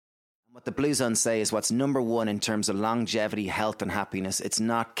What the Blue Zones say is what's number one in terms of longevity, health and happiness. It's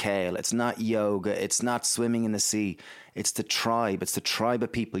not kale, it's not yoga, it's not swimming in the sea. It's the tribe. It's the tribe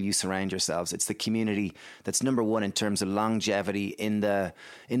of people you surround yourselves. It's the community that's number one in terms of longevity in the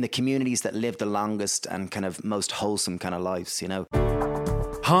communities that live the longest and kind of most wholesome kind of lives, you know.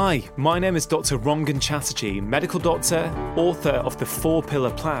 Hi, my name is Dr. Rangan Chatterjee, medical doctor, author of The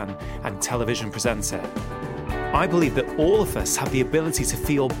 4-Pillar Plan and television presenter. I believe that all of us have the ability to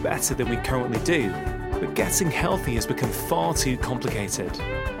feel better than we currently do, but getting healthy has become far too complicated.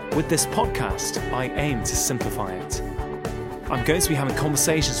 With this podcast, I aim to simplify it. I'm going to be having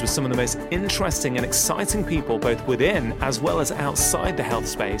conversations with some of the most interesting and exciting people both within as well as outside the health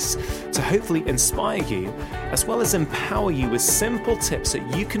space to hopefully inspire you as well as empower you with simple tips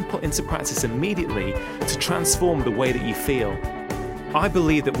that you can put into practice immediately to transform the way that you feel. I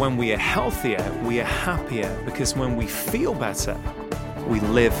believe that when we are healthier, we are happier because when we feel better, we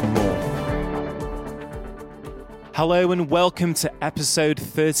live more. Hello and welcome to episode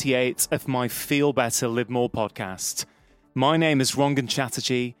 38 of my Feel Better, Live More podcast. My name is Rangan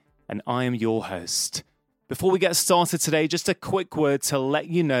Chatterjee and I am your host. Before we get started today, just a quick word to let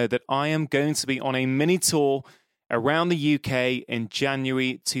you know that I am going to be on a mini tour around the UK in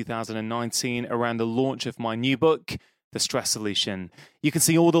January 2019 around the launch of my new book, The Stress Solution. You can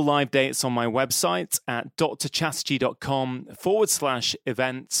see all the live dates on my website at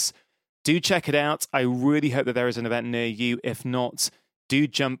drchatterjee.com/events. Do check it out. I really hope that there is an event near you. If not, do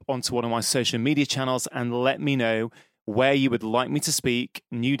jump onto one of my social media channels and let me know where you would like me to speak.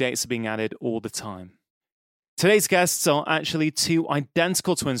 New dates are being added all the time. Today's guests are actually two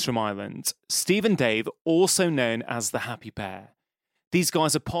identical twins from Ireland, Steve and Dave, also known as the Happy Pair. These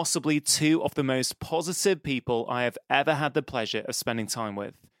guys are possibly two of the most positive people I have ever had the pleasure of spending time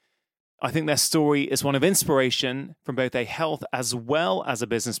with. I think their story is one of inspiration from both a health as well as a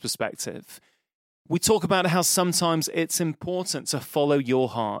business perspective. We talk about how sometimes it's important to follow your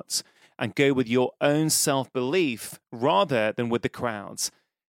heart and go with your own self-belief rather than with the crowds.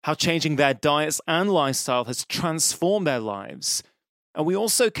 How changing their diets and lifestyle has transformed their lives. And we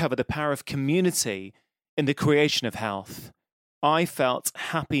also cover the power of community in the creation of health. I felt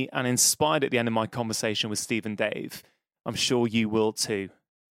happy and inspired at the end of my conversation with Steve and Dave. I'm sure you will too.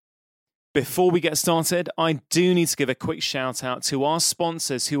 Before we get started, I do need to give a quick shout out to our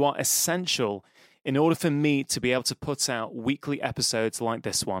sponsors who are essential in order for me to be able to put out weekly episodes like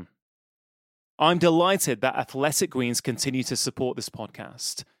this one. I'm delighted that Athletic Greens continue to support this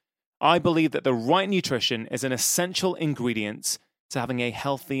podcast. I believe that the right nutrition is an essential ingredient to having a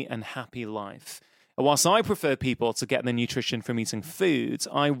healthy and happy life. And whilst I prefer people to get their nutrition from eating food,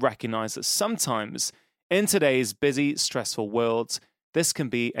 I recognize that sometimes in today's busy, stressful world, this can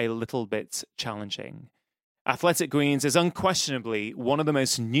be a little bit challenging. Athletic Greens is unquestionably one of the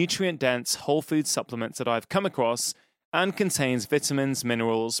most nutrient-dense whole food supplements that I've come across and contains vitamins,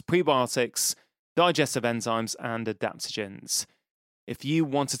 minerals, prebiotics, digestive enzymes, and adaptogens. If you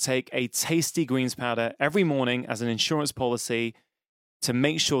want to take a tasty greens powder every morning as an insurance policy, to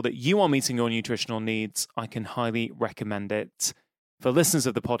make sure that you are meeting your nutritional needs, I can highly recommend it. For listeners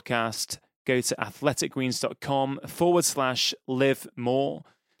of the podcast, go to athleticgreens.com/live more,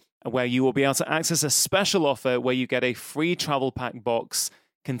 where you will be able to access a special offer where you get a free travel pack box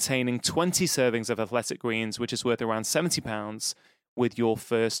containing 20 servings of Athletic Greens, which is worth around £70 with your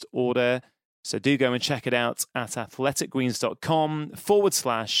first order. So do go and check it out at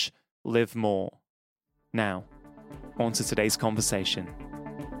athleticgreens.com/live more. Now, on to today's conversation.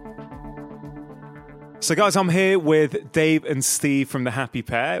 So guys, I'm here with Dave and Steve from the Happy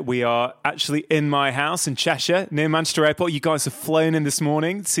Pair. We are actually in my house in Cheshire, near Manchester Airport. You guys have flown in this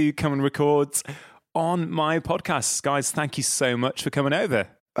morning to come and record on my podcast. Guys, thank you so much for coming over.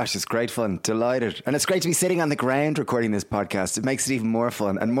 Gosh, it's great fun. Delighted. And it's great to be sitting on the ground recording this podcast. It makes it even more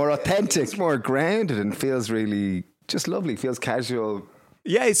fun and more authentic, more grounded, and feels really just lovely. Feels casual.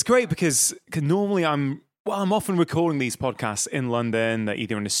 Yeah, it's great because normally I'm often recording these podcasts in London,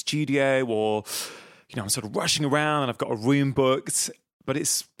 either in a studio or, I'm sort of rushing around and I've got a room booked. But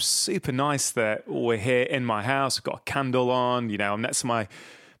it's super nice that we're here in my house. We've got a candle on. I'm next to my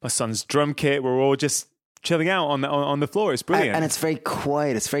son's drum kit. We're all just chilling out on the floor. It's brilliant. And it's very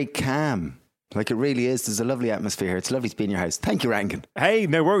quiet. It's very calm. Like it really is. There's a lovely atmosphere here. It's lovely to be in your house. Thank you, Rangan. Hey,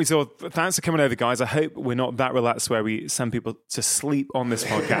 no worries. Well, thanks for coming over, guys. I hope we're not that relaxed where we send people to sleep on this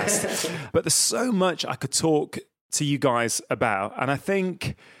podcast. But there's so much I could talk to you guys about. And I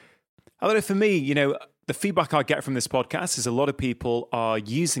think, for me, the feedback I get from this podcast is a lot of people are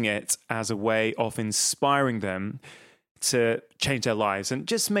using it as a way of inspiring them to change their lives and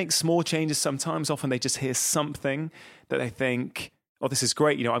just make small changes sometimes. Often they just hear something that they think, oh, this is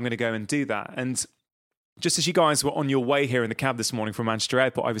great, I'm going to go and do that. And just as you guys were on your way here in the cab this morning from Manchester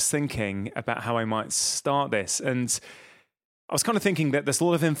Airport, I was thinking about how I might start this. And I was kind of thinking that there's a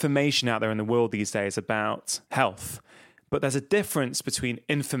lot of information out there in the world these days about health, but there's a difference between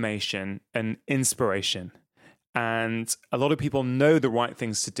information and inspiration. And a lot of people know the right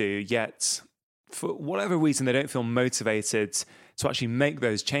things to do, yet for whatever reason, they don't feel motivated to actually make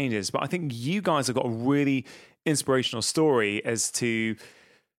those changes. But I think you guys have got a really inspirational story as to,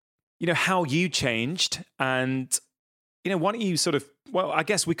 how you changed. And, why don't you I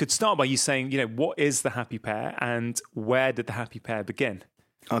guess we could start by you saying, what is the Happy Pear and where did the Happy Pear begin?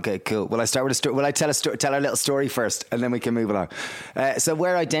 Okay, cool. Will I start with a story? Will I tell our little story first, and then we can move along? So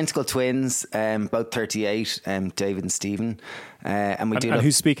we're identical twins, both 38, David and Stephen, and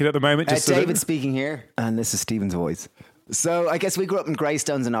who's speaking at the moment? David's speaking here, and this is Stephen's voice. So I guess we grew up in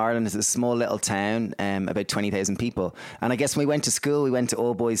Greystones in Ireland. It's a small little town, about 20,000 people. And I guess when we went to school, we went to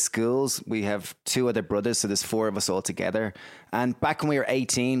all boys schools. We have 2 other brothers, so there's 4 of us all together. And back when we were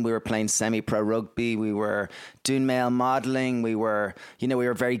 18, we were playing semi-pro rugby. We were doing male modelling. We were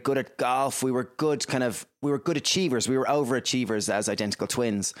very good at golf. We were good achievers. We were overachievers as identical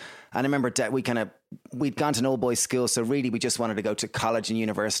twins. And I remember we'd gone to an all boys school. So really we just wanted to go to college and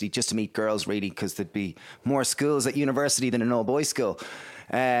university just to meet girls, really, because there'd be more schools at university than an all boys school.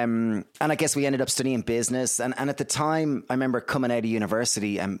 And I guess we ended up studying business. And at the time, I remember coming out of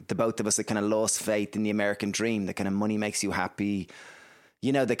university and the both of us had kind of lost faith in the American dream, the kind of money makes you happy,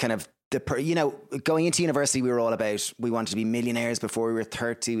 going into university, we wanted to be millionaires before we were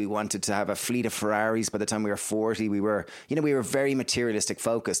 30. We wanted to have a fleet of Ferraris by the time we were 40. We were very materialistic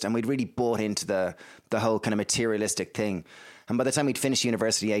focused, and we'd really bought into the whole kind of materialistic thing. And by the time we'd finished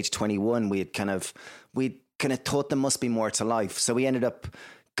university, age 21, we'd kind of thought there must be more to life. So we ended up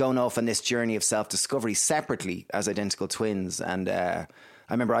going off on this journey of self-discovery separately as identical twins. And I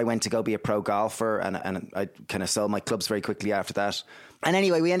remember I went to go be a pro golfer, and I kind of sold my clubs very quickly after that. And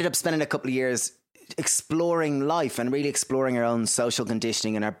anyway, we ended up spending a couple of years exploring life and really exploring our own social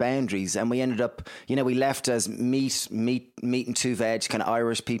conditioning and our boundaries. And we ended up, we left as meat and 2 veg, kind of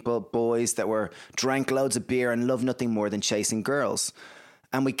Irish people, boys that drank loads of beer and loved nothing more than chasing girls.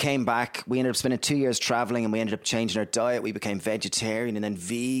 And we came back, we ended up spending 2 years traveling, and we ended up changing our diet. We became vegetarian and then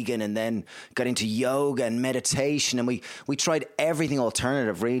vegan, and then got into yoga and meditation. And we tried everything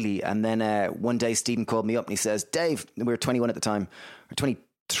alternative, really. And then one day Stephen called me up and he says, Dave, we were 21 at the time, or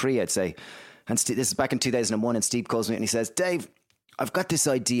 23, I'd say. And this is back in 2001. And Steve calls me and he says, Dave, I've got this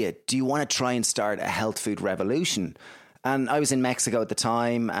idea. Do you want to try and start a health food revolution? And I was in Mexico at the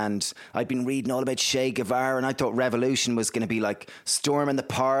time, and I'd been reading all about Che Guevara, and I thought revolution was going to be like storming the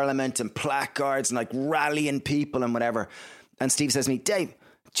parliament and placards and like rallying people and whatever. And Steve says to me, Dave,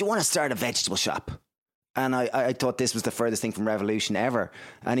 do you want to start a vegetable shop? And I thought this was the furthest thing from revolution ever.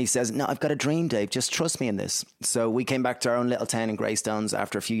 And he says, no, I've got a dream, Dave. Just trust me in this. So we came back to our own little town in Greystones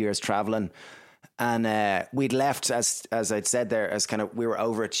after a few years traveling. And we'd left, as I'd said there, as kind of, we were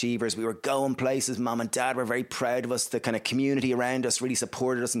overachievers. We were going places. Mom and Dad were very proud of us. The kind of community around us really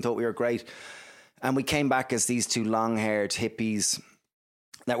supported us and thought we were great. And we came back as these 2 long-haired hippies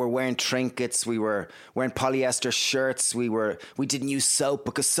that were wearing trinkets. We were wearing polyester shirts. We didn't use soap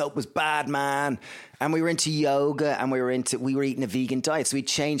because soap was bad, man. And we were into yoga, and we were eating a vegan diet. So we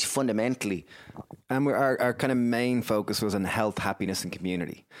changed fundamentally. And our kind of main focus was on health, happiness, and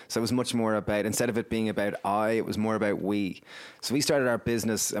community. So it was much more about, instead of it being about it was more about we. So we started our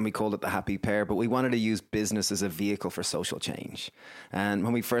business and we called it the Happy Pear, but we wanted to use business as a vehicle for social change. And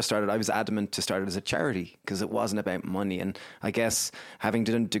when we first started, I was adamant to start it as a charity because it wasn't about money. And I guess having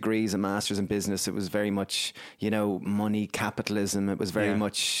done degrees and masters in business, it was very much, money, capitalism. It was very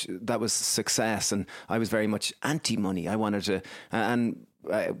much, that was success. And I was very much anti-money. I wanted to,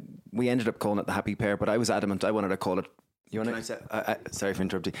 we ended up calling it the Happy Pear, but I was adamant I wanted to call it. Sorry for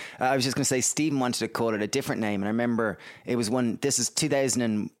interrupting. I was just going to say Stephen wanted to call it a different name, and I remember this is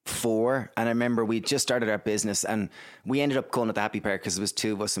 2004, and I remember we just started our business, and we ended up calling it the Happy Pear because it was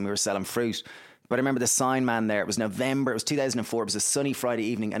 2 of us and we were selling fruit. But I remember the sign man there. It was November. It was 2004. It was a sunny Friday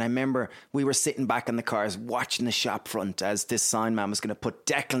evening. And I remember we were sitting back in the cars watching the shop front as this sign man was going to put,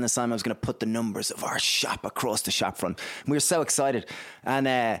 Declan, the sign man was going to put the numbers of our shop across the shop front. And we were so excited. And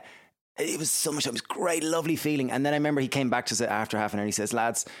it was so much, it was great, lovely feeling. And then I remember he came back to us after half an hour and he says,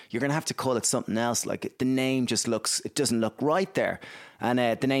 lads, you're going to have to call it something else. Like the name it doesn't look right there. And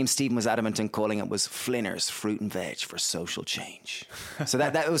the name Stephen was adamant in calling it was Flinners, Fruit and Veg for Social Change. So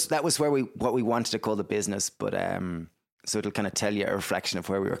that was what we wanted to call the business. But So it'll kind of tell you a reflection of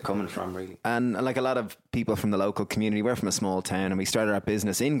where we were coming from, really. And like a lot of people from the local community, we're from a small town, and we started our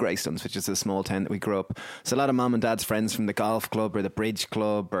business in Greystones, which is a small town that we grew up. So a lot of mum and dad's friends from the golf club or the bridge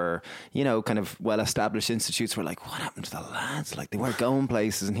club or, you know, kind of well-established institutes were like, what happened to the lads? Like, they weren't going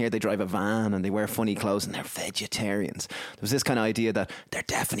places, and here they drive a van and they wear funny clothes and they're vegetarians. There was this kind of idea that they're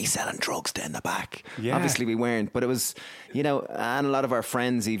definitely selling drugs down the back. Yeah. Obviously we weren't, but it was, you know, and a lot of our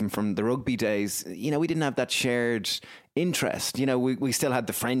friends, even from the rugby days, you know, we didn't have that shared interest. You know, we still had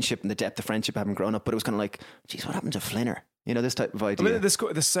the friendship and the depth of friendship having grown up, but it was kind of like, geez, what happened to Flinner? You know, this type of idea. I mean,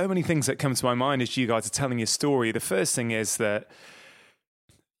 there's so many things that come to my mind as you guys are telling your story. The first thing is that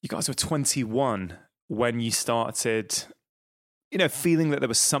you guys were 21 when you started, you know, feeling that there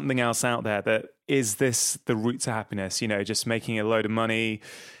was something else out there. That is this the route to happiness? You know, just making a load of money,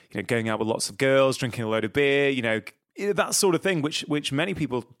 you know, going out with lots of girls, drinking a load of beer, you know, that sort of thing, which many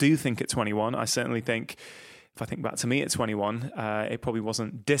people do think at 21. I certainly think, if I think back to me at 21, it probably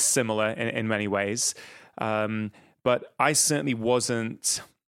wasn't dissimilar in many ways. But I certainly wasn't,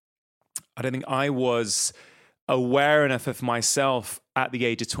 I don't think I was aware enough of myself at the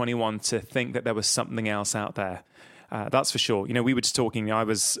age of 21 to think that there was something else out there. That's for sure. You know, we were just talking, I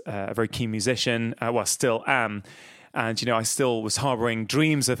was a very keen musician, well, still am. And, you know, I still was harboring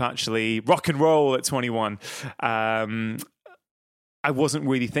dreams of actually rock and roll at 21. I wasn't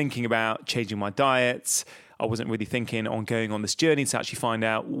really thinking about changing my diet. I wasn't really thinking on going on this journey to actually find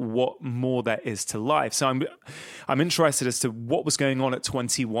out what more there is to life. So I'm interested as to what was going on at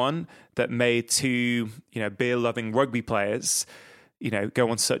 21 that made two, you know, beer-loving rugby players, you know, go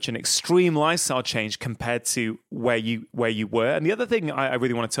on such an extreme lifestyle change compared to where you were. And the other thing I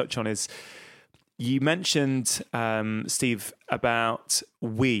really want to touch on is you mentioned, Steve, about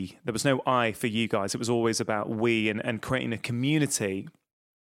we. There was no I for you guys. It was always about we and creating a community.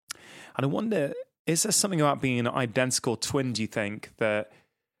 And I wonder, is there something about being an identical twin, do you think, that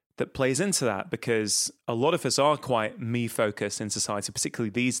plays into that? Because a lot of us are quite me-focused in society,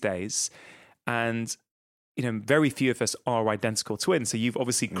 particularly these days. And, you know, very few of us are identical twins. So you've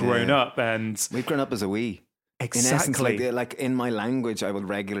obviously grown up and... We've grown up as a we. Exactly. In essence, like in my language, I will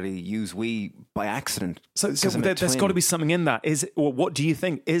regularly use we by accident. So there's got to be something in that. Or what do you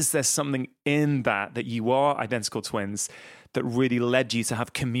think? Is there something in that you are identical twins that really led you to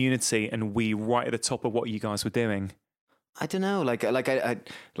have community and we right at the top of what you guys were doing? I don't know. Like I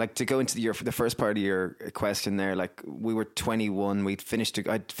like to go into the first part of your question there. Like, we were 21. I'd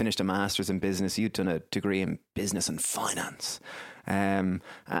finished a master's in business. You'd done a degree in business and finance. And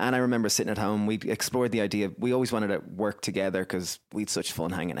I remember sitting at home, we explored the idea. We always wanted to work together because we had such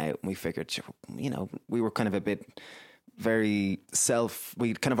fun hanging out. And we figured, you know, we were kind of a bit very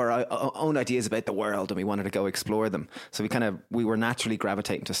we kind of our own ideas about the world, and we wanted to go explore them. So we were naturally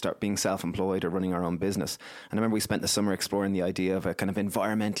gravitating to start being self-employed or running our own business. And I remember we spent the summer exploring the idea of a kind of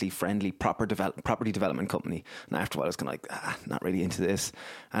environmentally friendly property development company. And after a while I was kind of like, not really into this.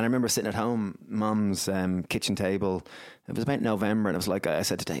 And I remember sitting at home, Mum's kitchen table. It was about November, and I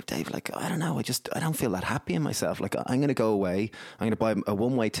said to Dave, like, I don't know, I don't feel that happy in myself. Like, I'm going to go away. I'm going to buy a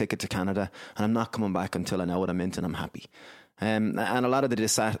one-way ticket to Canada, and I'm not coming back until I know what I'm into and I'm happy. And a lot of the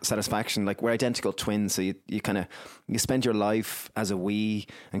dissatisfaction, like, we're identical twins, so you spend your life as a we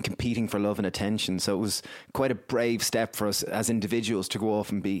and competing for love and attention. So it was quite a brave step for us as individuals to go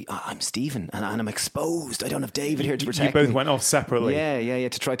off and be, I'm Stephen and I'm exposed. I don't have David here to protect me. You both went off separately. Yeah.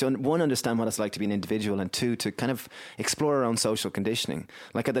 To try to, one, understand what it's like to be an individual, and two, to kind of explore our own social conditioning.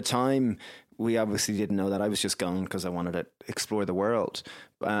 Like, at the time, we obviously didn't know that. I was just going because I wanted to explore the world.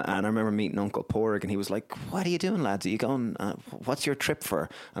 And I remember meeting Uncle Porg, and he was like, what are you doing, lads? Are you going, what's your trip for?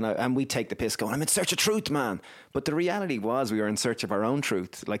 And we'd take the piss going, I'm in search of truth, man. But the reality was we were in search of our own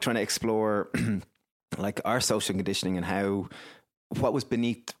truth, like trying to explore like our social conditioning and what was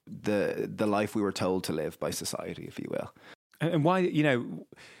beneath the life we were told to live by society, if you will. And why, you know,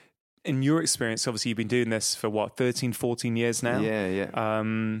 in your experience, obviously you've been doing this for 13, 14 years now? Yeah.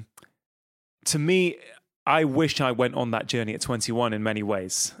 To me, I wish I went on that journey at 21 in many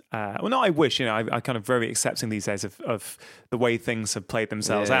ways. Well, not I wish, you know, I kind of very accepting these days of the way things have played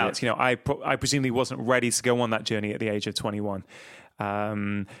themselves out. Yeah. You know, I presumably wasn't ready to go on that journey at the age of 21.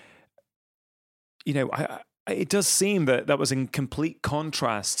 You know, it does seem that was in complete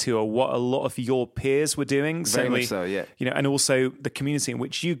contrast to what a lot of your peers were doing. Very much so, yeah. You know, and also the community in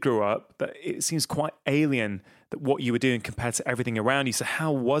which you grew up, that it seems quite alien that what you were doing compared to everything around you. So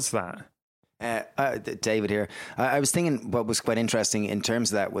how was that? David here. I was thinking what was quite interesting in terms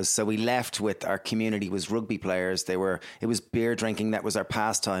of that was, so we left with our community was rugby players. It was beer drinking. That was our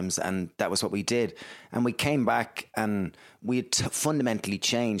pastimes, and that was what we did. And we came back and we had fundamentally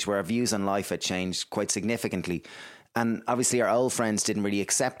changed, where our views on life had changed quite significantly. And obviously our old friends didn't really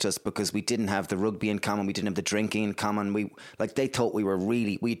accept us because we didn't have the rugby in common. We didn't have the drinking in common. They thought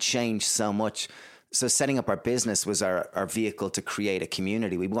we'd changed so much. So setting up our business was our vehicle to create a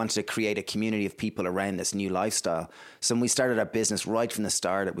community. We wanted to create a community of people around this new lifestyle. So when we started our business right from the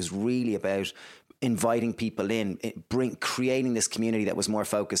start, it was really about inviting people in, creating this community that was more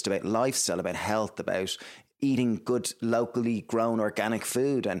focused about lifestyle, about health, about eating good locally grown organic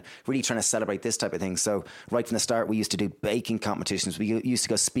food, and really trying to celebrate this type of thing. So right from the start, we used to do baking competitions. We used to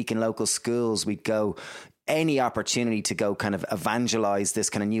go speak in local schools. We'd go any opportunity to go kind of evangelize this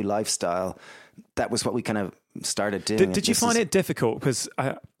kind of new lifestyle. That was what we kind of started doing. Did you find it difficult? Because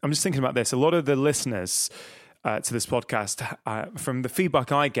I'm just thinking about this. A lot of the listeners to this podcast, from the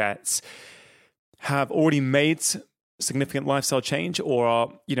feedback I get, have already made significant lifestyle change or are,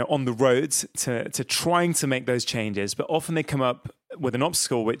 on the road to trying to make those changes. But often they come up with an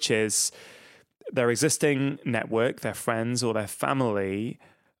obstacle, which is their existing network, their friends or their family.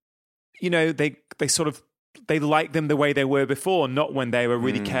 They like them the way they were before, not when they were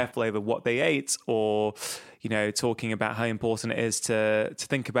really careful over what they ate or, talking about how important it is to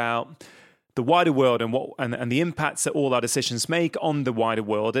think about the wider world and the impacts that all our decisions make on the wider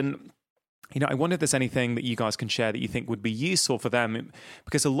world. And I wonder if there's anything that you guys can share that you think would be useful for them,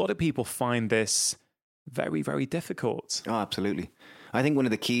 because a lot of people find this very, very difficult. Oh, absolutely. I think one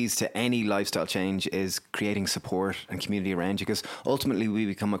of the keys to any lifestyle change is creating support and community around you, because ultimately we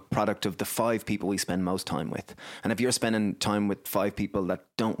become a product of the 5 people we spend most time with. And if you're spending time with 5 people that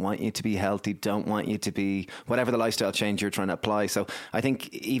don't want you to be healthy, don't want you to be whatever the lifestyle change you're trying to apply. So I think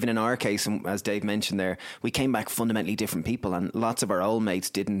even in our case, and as Dave mentioned there, we came back fundamentally different people, and lots of our old mates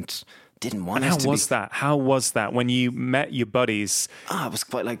didn't want us to be. How was that when you met your buddies? It was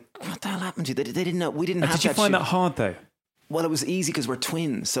quite like, what the hell happened to you? They didn't know. We didn't have that. Did you find that hard though? Well, it was easy because we're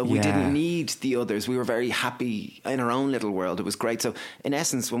twins, so we didn't need the others. We were very happy in our own little world. It was great. So in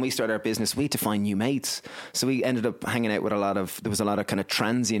essence, when we started our business, we had to find new mates. So we ended up hanging out with there was a lot of kind of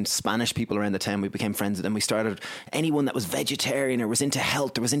transient Spanish people around the town. We became friends with them. We started anyone that was vegetarian or was into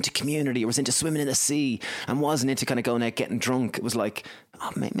health or was into community or was into swimming in the sea and wasn't into kind of going out getting drunk. It was like,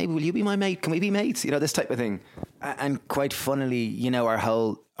 oh, maybe will you be my mate? Can we be mates? This type of thing. And quite funnily, our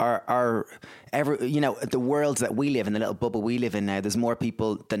whole... the world that we live in, the little bubble we live in now, there's more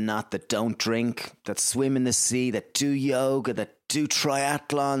people than not that don't drink, that swim in the sea, that do yoga, that do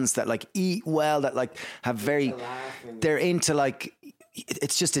triathlons, that like eat well, that like have they're into like,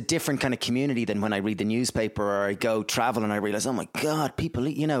 it's just a different kind of community than when I read the newspaper or I go travel and I realize, oh my God, people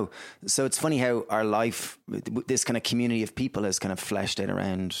eat, So it's funny how our life, this kind of community of people has kind of fleshed out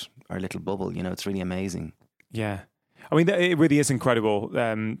around our little bubble. It's really amazing. Yeah. I mean, it really is incredible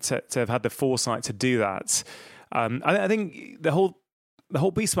to have had the foresight to do that. I think the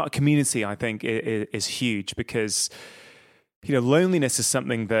whole piece about community, I think, is huge because, loneliness is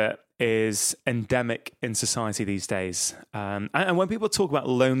something that is endemic in society these days. And when people talk about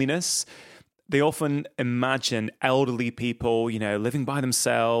loneliness, they often imagine elderly people, living by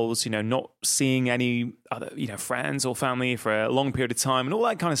themselves, not seeing any other, friends or family for a long period of time and all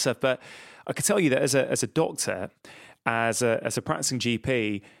that kind of stuff. But I could tell you that as a doctor, as a practicing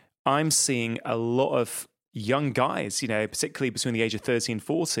GP, I'm seeing a lot of young guys, particularly between the age of 30 and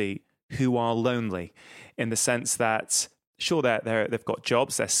 40, who are lonely in the sense that, sure, they've got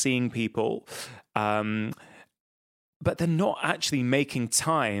jobs, they're seeing people, but they're not actually making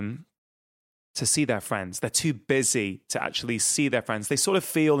time to see their friends. They're too busy to actually see their friends. They sort of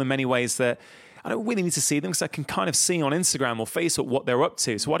feel in many ways that I don't really need to see them because I can kind of see on Instagram or Facebook what they're up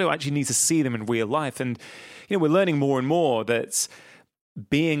to. So why do I actually need to see them in real life? And, we're learning more and more that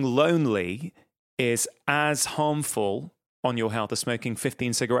being lonely is as harmful on your health as smoking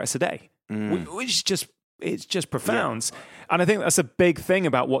 15 cigarettes a day, which is it's just profound. Yeah. And I think that's a big thing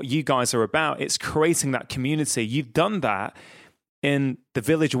about what you guys are about. It's creating that community. You've done that in the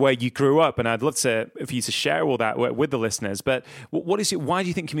village where you grew up, and I'd love for you to share all that with the listeners. But why do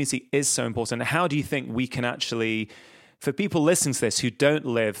you think community is so important? How do you think we can actually, for people listening to this who don't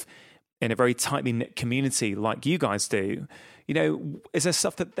live in a very tightly knit community like you guys do, is there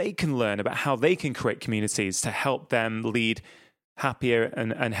stuff that they can learn about how they can create communities to help them lead happier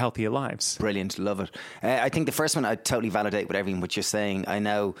and healthier lives? Brilliant. Love it. I think the first one I totally validate with everything what you're saying. I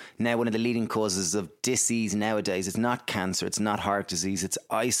know now one of the leading causes of disease nowadays is not cancer, it's not heart disease, it's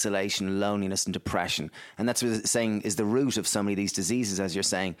isolation, loneliness and depression. And that's what it's saying is the root of so many of these diseases, as you're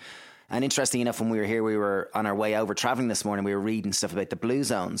saying. And interesting enough, when we were here, we were on our way over traveling this morning, we were reading stuff about the blue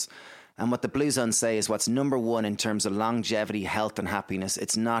zones. And what the Blue Zones say is what's number one in terms of longevity, health and happiness.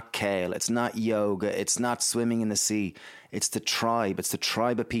 It's not kale. It's not yoga. It's not swimming in the sea. It's the tribe. It's the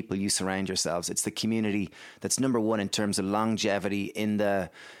tribe of people you surround yourselves. It's the community that's number one in terms of longevity in the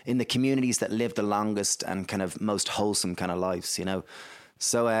communities that live the longest and kind of most wholesome kind of lives, you know.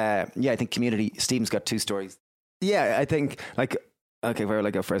 So, I think community. Stephen's got 2 stories. Yeah, I think okay, where will I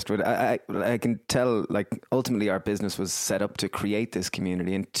go first? I can tell, ultimately our business was set up to create this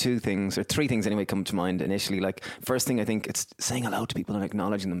community, and 2 things, or 3 things anyway, come to mind initially. First thing, I think it's saying hello to people and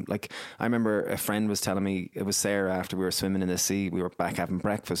acknowledging them. I remember a friend was telling me, it was Sarah, after we were swimming in the sea, we were back having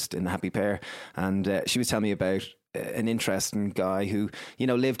breakfast in the Happy Pear, and she was telling me about an interesting guy who,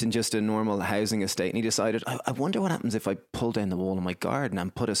 lived in just a normal housing estate, and he decided, I wonder what happens if I pull down the wall in my garden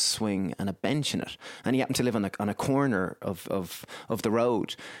and put a swing and a bench in it. And he happened to live on a corner of the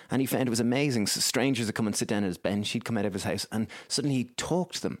road, and he found it was amazing. So strangers would come and sit down at his bench. He'd come out of his house, and suddenly he'd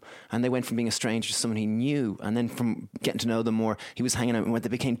talk to them, and they went from being a stranger to someone he knew, and then from getting to know them more, he was hanging out and they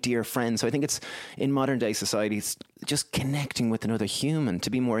became dear friends. So I think it's, in modern day society, it's just connecting with another human, to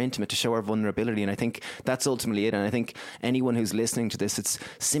be more intimate, to show our vulnerability. And I think that's ultimately it. And I think anyone who's listening to this, it's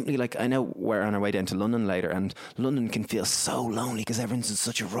simply I know we're on our way down to London later, and London can feel so lonely because everyone's in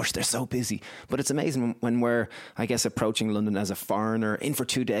such a rush. They're so busy. But it's amazing when we're, I guess, approaching London as a foreigner, in for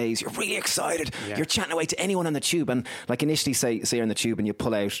 2 days, you're really excited. Yeah. You're chatting away to anyone on the tube. And initially, say you're in the tube and you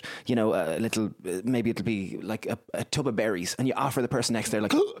pull out, a little, maybe it'll be a tub of berries, and you offer the person next there,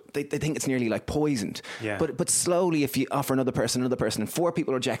 they think it's nearly poisoned. Yeah. But slowly, if you offer another person, and 4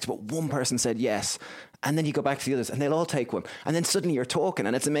 people reject, but 1 person said yes, and then you go back to the others, and they'll all take one, and then suddenly you're talking,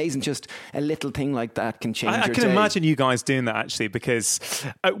 and it's amazing. Just a little thing like that can change your day. I can imagine you guys doing that, actually, because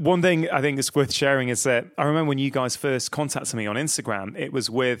one thing I think is worth sharing is that I remember when you guys first contacted me on Instagram, it was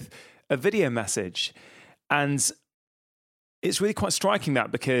with a video message, and it's really quite striking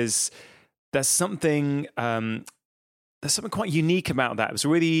that, because there's something quite unique about that. It was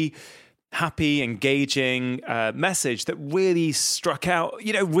really happy, engaging message that really struck out,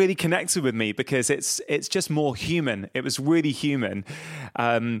 really connected with me, because it's just more human. It was really human.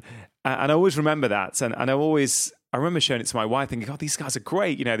 And I always remember that. And I remember showing it to my wife thinking, God, these guys are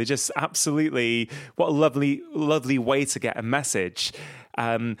great. They're just absolutely, what a lovely, lovely way to get a message.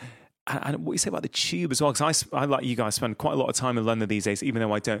 And what you say about the tube as well, because I, like you guys, spend quite a lot of time in London these days, even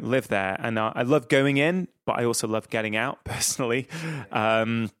though I don't live there. And I love going in, but I also love getting out personally.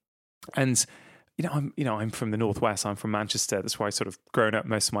 And I'm from the Northwest. I'm from Manchester. That's where I sort of grown up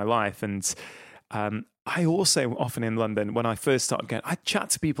most of my life. And I also often in London, when I first started going, I'd chat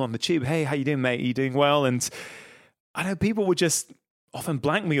to people on the tube. Hey, how you doing, mate? Are you doing well? And I know people would just often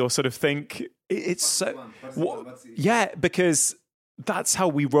blank me or sort of think it's so. Yeah, because that's how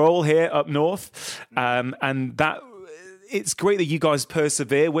we roll here up north, and that. It's great that you guys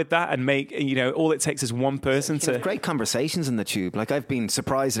persevere with that and make, all it takes is 1 person to... Great conversations in the tube. I've been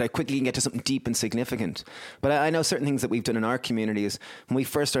surprised at how quickly you can get to something deep and significant. But I know certain things that we've done in our community is, when we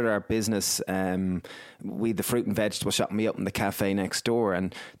first started our business, we had the fruit and vegetable shop, and we opened the cafe next door,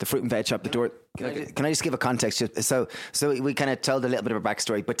 and the fruit and veg shop, the door... Can I just give a context? So we kind of told a little bit of a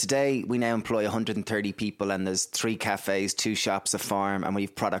backstory, but today we now employ 130 people, and there's 3 cafes, 2 shops, a farm, and we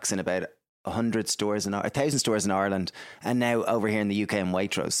have products in about 1,000 stores in Ireland, and now over here in the UK in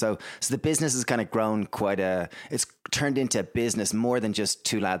Waitrose. So the business has kind of grown it's turned into a business more than just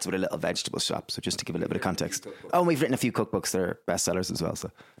 2 lads with a little vegetable shop. So just to give a little bit of context. Oh, and we've written a few cookbooks that are bestsellers as well.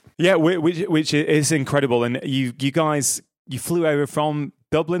 So yeah, which is incredible. And you guys, you flew over from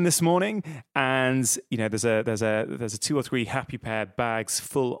Dublin this morning, and there's a 2 or 3 Happy Pear bags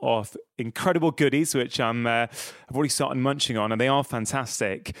full of incredible goodies, which I've already started munching on, and they are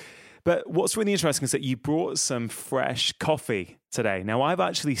fantastic. But what's really interesting is that you brought some fresh coffee today. Now, I've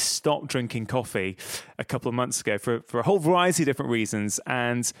actually stopped drinking coffee a couple of months ago for a whole variety of different reasons.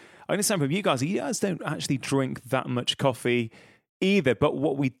 And I understand from you guys don't actually drink that much coffee either. But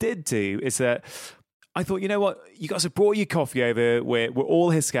what we did do is that I thought, you know what? You guys have brought your coffee over. We're all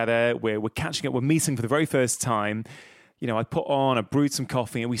here together. We're catching up. We're meeting for the very first time. I brewed some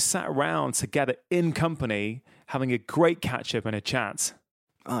coffee, and we sat around together in company, having a great catch up and a chat.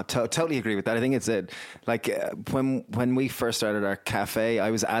 Oh, totally agree with that. I think it's when we first started our cafe, I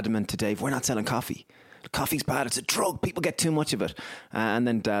was adamant to Dave, we're not selling coffee. coffee's bad, it's a drug, people get too much of it. And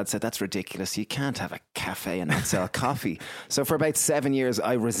then Dad said, that's ridiculous, you can't have a cafe and not sell coffee. So for about 7 years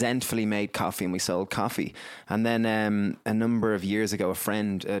I resentfully made coffee and we sold coffee. And then a number of years ago,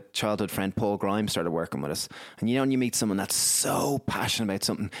 a childhood friend, Paul Grimes, started working with us. And you know, when you meet someone that's so passionate about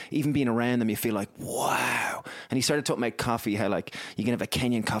something, even being around them, you feel like, wow. And he started talking about coffee, how like you can have a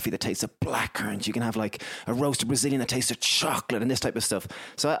Kenyan coffee that tastes of blackcurrant, you can have like a roasted Brazilian that tastes of chocolate and this type of stuff.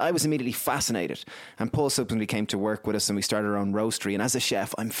 So I was immediately fascinated. And Paul subsequently came to work with us and we started our own roastery. And as a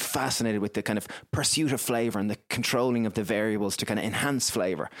chef, I'm fascinated with the kind of pursuit of flavour and the controlling of the variables to kind of enhance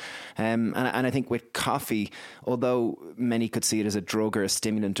flavour. And I think with coffee, although many could see it as a drug or a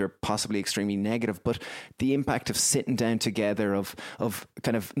stimulant or possibly extremely negative, but the impact of sitting down together, of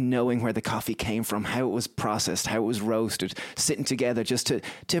kind of knowing where the coffee came from, how it was processed, how it was roasted, sitting together just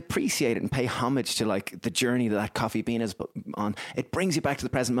to appreciate it and pay homage to like the journey that coffee bean is on, it brings you back to the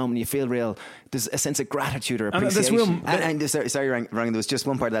present moment. You feel there's a sense of gratitude or appreciation. Sorry, Ryan, there was just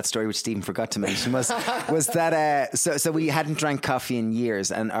one part of that story which Stephen forgot to mention was that so we hadn't drank coffee in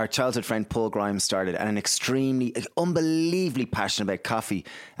years, and our childhood friend Paul Grimes started, and unbelievably passionate about coffee.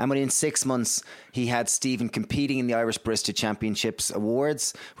 And within 6 months, he had Stephen competing in the Irish Barista Championships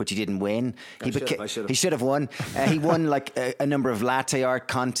Awards, which he didn't win. He should have won. He won like a number of latte art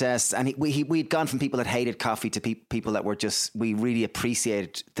contests, and we'd gone from people that hated coffee to people that were we really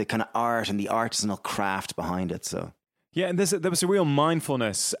appreciated the kind of art and the artisanal craft behind it. So yeah, and there was a real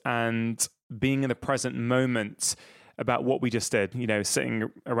mindfulness and being in the present moment about what we just did. You know,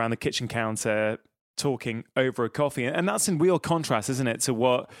 sitting around the kitchen counter talking over a coffee, and that's in real contrast, isn't it, to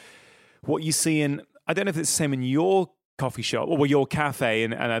what you see in, I don't know if it's the same in your coffee shop or your cafe,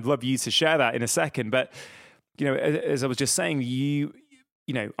 and I'd love you to share that in a second. But you know, as I was just saying, you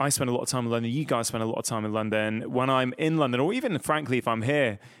know, I spend a lot of time in London. You guys spend a lot of time in London. When I'm in London, or even frankly, if I'm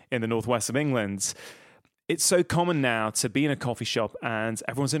here in the northwest of England, it's so common now to be in a coffee shop and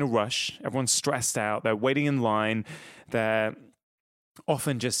everyone's in a rush. Everyone's stressed out. They're waiting in line. They're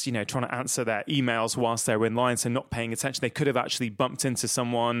often just, you know, trying to answer their emails whilst they're in line, so not paying attention. They could have actually bumped into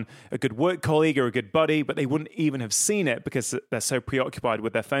someone, a good work colleague or a good buddy, but they wouldn't even have seen it because they're so preoccupied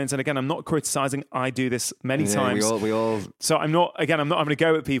with their phones. And again, I'm not criticizing. I do this many times. We all. So I'm not having to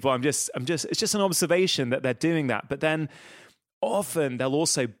go at people. it's just an observation that they're doing that. But then often they'll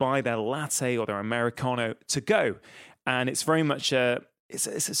also buy their latte or their Americano to go. And it's very much it's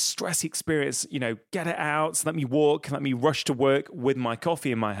a stressy experience, you know, get it out, let me walk, let me rush to work with my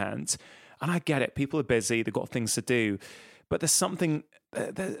coffee in my hand. And I get it. People are busy. They've got things to do. But there's something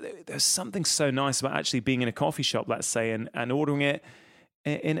so nice about actually being in a coffee shop, let's say, and ordering it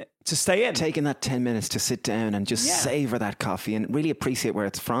to stay in. Taking that 10 minutes to sit down and just savor that coffee and really appreciate where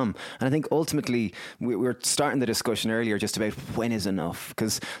it's from. And I think ultimately we were starting the discussion earlier just about when is enough,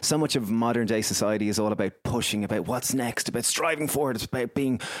 because so much of modern day society is all about pushing, about what's next, about striving forward. It's about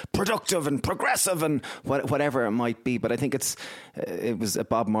being productive and progressive and whatever it might be. But I think it was a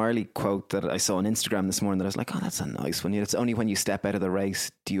Bob Marley quote that I saw on Instagram this morning that I was like, oh, that's a nice one. It's only when you step out of the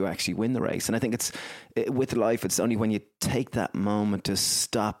race do you actually win the race. And I think with life, it's only when you take that moment to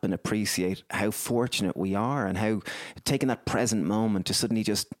stop and appreciate how fortunate we are, and how taking that present moment to suddenly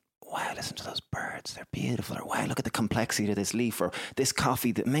just, wow, listen to those birds, they're beautiful, or wow, look at the complexity of this leaf, or this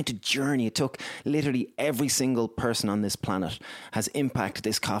coffee, the amount of journey it took. Literally every single person on this planet has impacted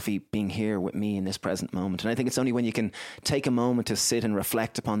this coffee being here with me in this present moment. And I think it's only when you can take a moment to sit and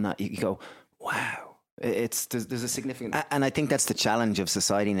reflect upon that, you go, wow. There's a significant, and I think that's the challenge of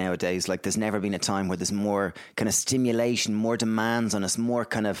society nowadays. Like, there's never been a time where there's more kind of stimulation, more demands on us, more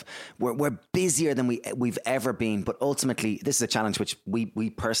kind of we're busier than we've ever been. But ultimately, this is a challenge which we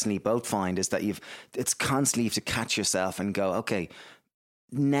personally both find, is that it's constantly you have to catch yourself and go, okay,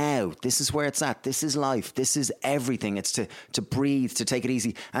 now this is where it's at. This is life. This is everything. It's to breathe, to take it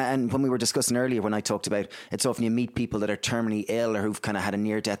easy. And when we were discussing earlier, when I talked about, it's often you meet people that are terminally ill or who've kind of had a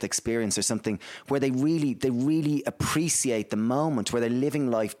near-death experience or something, where they really appreciate the moment, where they're living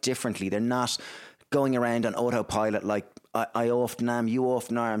life differently. They're not going around on autopilot like I often am, you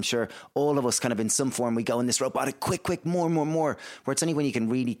often are. I'm sure all of us kind of in some form, we go in this robotic, quick, more, where it's only when you can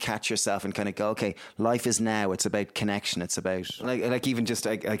really catch yourself and kind of go, okay, life is now. It's about connection. It's about like even just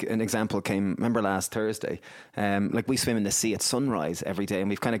like an example came, remember last Thursday, like we swim in the sea at sunrise every day, and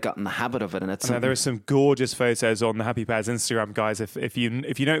we've kind of gotten the habit of it. And there are some gorgeous photos on the Happy Pairs Instagram, guys. If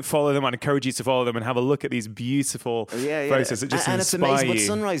you don't follow them, I'd encourage you to follow them and have a look at these beautiful photos that just and inspire it's amazing. you. With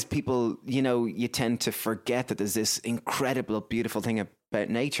sunrise, people, you know, you tend to forget that there's this incredible, beautiful thing about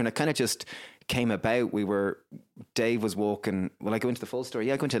nature, and it kind of just came about, Dave was walking. Will I go into the full story?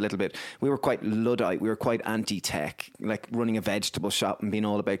 Yeah, I go into a little bit. We were quite Luddite. We were quite anti-tech, like running a vegetable shop and being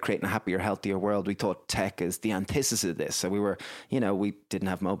all about creating a happier, healthier world. We thought tech is the antithesis of this. So we were, we didn't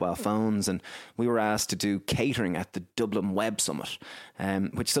have mobile phones, and we were asked to do catering at the Dublin Web Summit,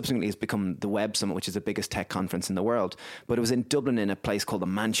 which subsequently has become the Web Summit, which is the biggest tech conference in the world. But it was in Dublin in a place called the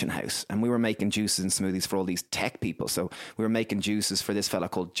Mansion House, and we were making juices and smoothies for all these tech people. So we were making juices for this fella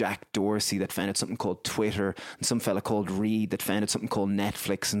called Jack Dorsey that founded something called Twitter, and some fella called Reed that founded something called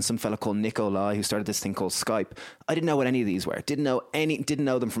Netflix, and some fella called Nikolai who started this thing called Skype. I didn't know what any of these were. Didn't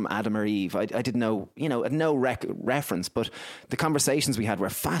know them from Adam or Eve. I didn't know, had no reference, but the conversations we had were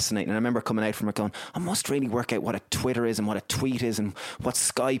fascinating. And I remember coming out from it going, I must really work out what a Twitter is and what a tweet is and what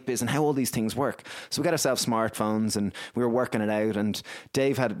Skype is and how all these things work. So we got ourselves smartphones and we were working it out. And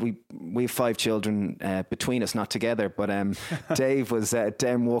Dave we have 5 children between us, not together, but Dave was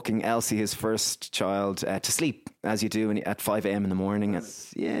down walking Elsie, his first child, to sleep, as you do at 5 a.m. in the morning.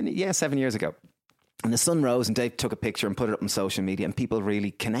 7 years ago. And the sun rose and Dave took a picture and put it up on social media, and people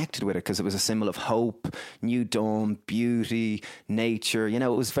really connected with it because it was a symbol of hope, new dawn, beauty, nature. It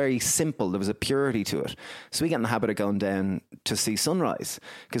was very simple. There was a purity to it. So we got in the habit of going down to see sunrise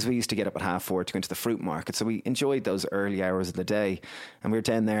because we used to get up at 4:30 to go into the fruit market. So we enjoyed those early hours of the day. And we were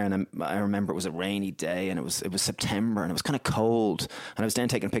down there, and I remember it was a rainy day, and it was September, and it was kind of cold. And I was down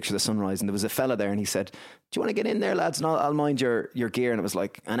taking a picture of the sunrise, and there was a fella there, and he said, "Do you want to get in there, lads? And I'll mind your gear." And it was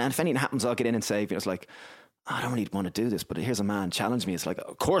like, and if anything happens, I'll get in and save you. It was like, I don't really want to do this, but here's a man challenge me. It's like,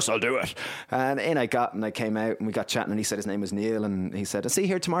 of course I'll do it. And in I got, and I came out and we got chatting, and he said his name was Neil, and he said, I'll see you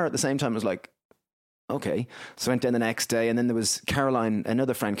here tomorrow at the same time. I was like, okay. So I went down the next day, and then there was Caroline,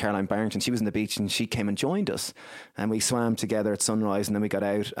 another friend, Caroline Barrington. She was on the beach and she came and joined us, and we swam together at sunrise, and then we got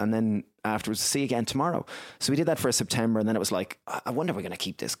out, and then afterwards, see you again tomorrow. So we did that for September, and then it was like, I wonder if we're going to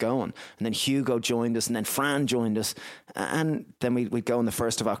keep this going. And then Hugo joined us, and then Fran joined us, and then we'd go on the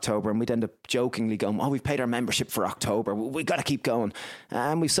 1st of October, and we'd end up jokingly going, we've paid our membership for October, we've got to keep going.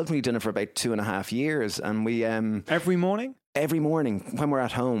 And we've subsequently done it for about 2.5 years, and we every morning when we're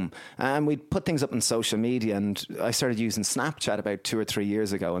at home, and we'd put things up on social media. And I started using Snapchat about 2 or 3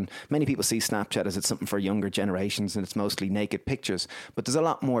 years ago, and many people see Snapchat as it's something for younger generations, and it's mostly naked pictures, but there's a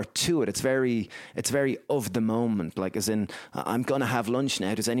lot more to it. It's very of the moment, like as in, I'm going to have lunch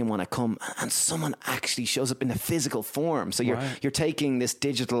now, does anyone want to come? And someone actually shows up in the physical form. So you're taking this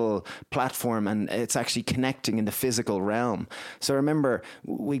digital platform and it's actually connecting in the physical realm. So I remember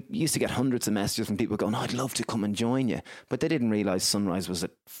we used to get hundreds of messages from people going, I'd love to come and join you, but they didn't realize sunrise was at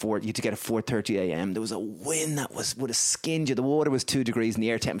 4. You had to get at 4:30 a.m. There was a wind that would have skinned you. The water was 2 degrees and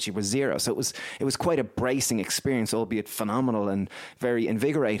the air temperature was 0. So it was quite a bracing experience, albeit phenomenal and very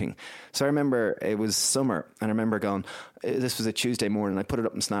invigorating. So I remember it was summer, and I remember going, this was a Tuesday morning, I put it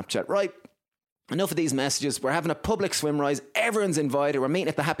up on Snapchat, right? Enough of these messages. We're having a public swim rise. Everyone's invited. We're meeting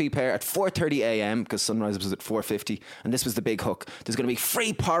at the Happy Pair at 4:30 a.m. because sunrise was at 4:50, and this was the big hook. There's going to be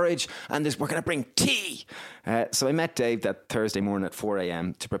free porridge, and we're going to bring tea. So I met Dave that Thursday morning at 4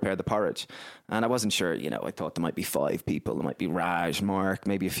 a.m. to prepare the porridge, and I wasn't sure. I thought there might be 5 people. There might be Raj, Mark,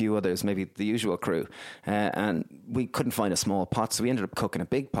 maybe a few others, maybe the usual crew, and we couldn't find a small pot, so we ended up cooking a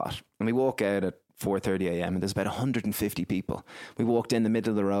big pot. And we walk out at 4:30 a.m. and there's about 150 people. We walked in the middle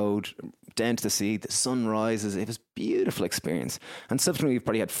of the road, down to the sea, the sun rises. It was a beautiful experience. And subsequently, we've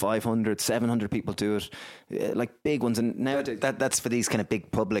probably had 500, 700 people do it, like big ones. And now that's for these kind of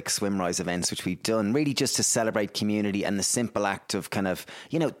big public swim rise events, which we've done, really just to celebrate community and the simple act of kind of,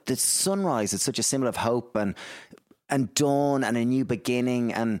 the sunrise is such a symbol of hope and dawn and a new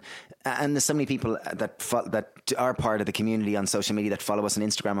beginning. And there's so many people that are part of the community on social media that follow us on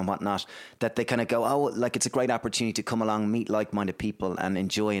Instagram and whatnot, that they kind of go, like it's a great opportunity to come along, meet like-minded people and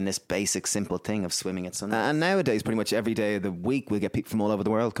enjoy in this basic, simple thing of swimming at sunrise. And nowadays, pretty much every day of the week, we'll get people from all over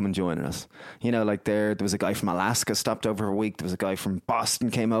the world come and join us. Like there was a guy from Alaska stopped over for a week. There was a guy from Boston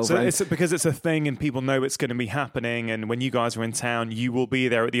came over. So it's because it's a thing and people know it's going to be happening. And when you guys are in town, you will be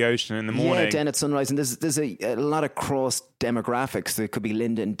there at the ocean in the morning. Yeah, down at sunrise. And there's a lot of cross demographics. There could be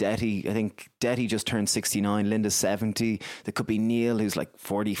Linda and Detty. I think Detty just turned 69. Linda's 70. There could be Neil, who's like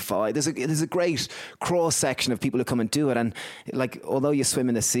 45. There's a great cross section of people who come and do it. And like, although you swim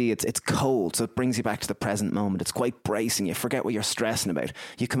in the sea, it's cold, so it brings you back to the present moment. It's quite bracing. You forget what you're stressing about.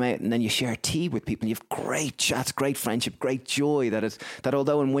 You come out and then you share tea with people. And you have great chats, great friendship, great joy. That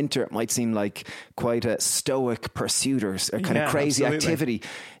although in winter it might seem like quite a stoic pursuit or kind of crazy activity,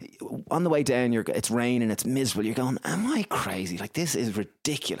 on the way down it's raining, it's miserable. You're going, am I crazy? Like, this is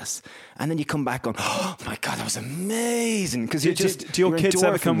ridiculous. minutes, and then you come back going, oh my God, that was amazing. Because you just do your kids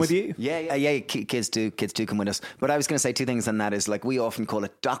ever come with you? Yeah. Kids do come with us. But I was going to say two things on that is like we often call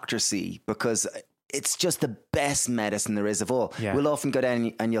it Dr. C because it's just the best medicine there is of all. Yeah. We'll often go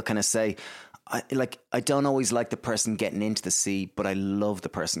down and you'll kind of say, I don't always like the person getting into the sea, but I love the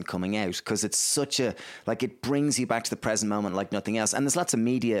person coming out because it's such a, like, it brings you back to the present moment like nothing else. And there's lots of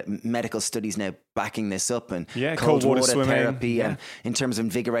medical studies now backing this up, and cold water swimming, therapy, and in terms of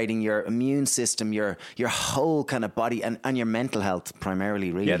invigorating your immune system, your whole kind of body and your mental health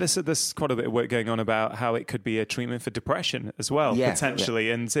primarily, really. Yeah, there's quite a bit of work going on about how it could be a treatment for depression as well, potentially.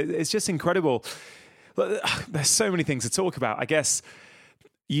 Yeah. And it's just incredible. There's so many things to talk about. I guess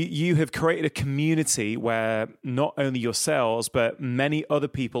you have created a community where not only yourselves, but many other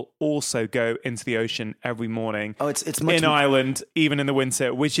people also go into the ocean every morning. Oh, it's much in Ireland, even in the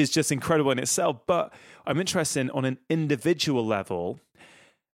winter, which is just incredible in itself. But I'm interested in, on an individual level,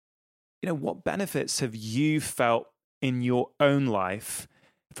 what benefits have you felt in your own life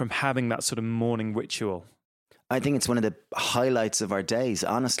from having that sort of morning ritual? I think it's one of the highlights of our days,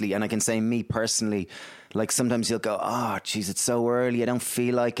 honestly. And I can say me personally, like sometimes you'll go, oh, geez, it's so early. I don't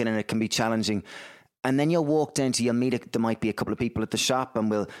feel like it. And it can be challenging. And then you'll walk down to, there might be a couple of people at the shop and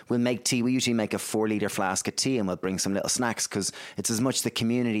we'll make tea. We usually make a 4-litre flask of tea and we'll bring some little snacks because it's as much the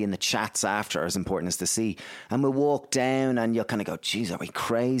community and the chats after as important as the sea. And we'll walk down and you'll kind of go, geez, are we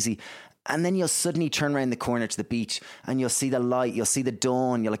crazy? And then you'll suddenly turn around the corner to the beach and you'll see the light, you'll see the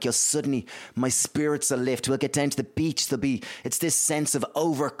dawn. You'll suddenly, my spirits will lift. We'll get down to the beach. It's this sense of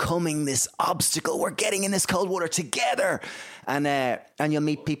overcoming this obstacle. We're getting in this cold water together. And you'll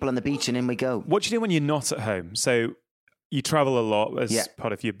meet people on the beach and in we go. What do you do when you're not at home? So you travel a lot as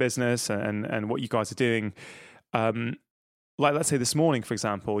part of your business and what you guys are doing. Like, let's say this morning, for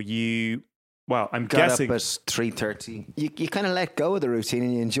example, I'm guessing up at 3:30. You kind of let go of the routine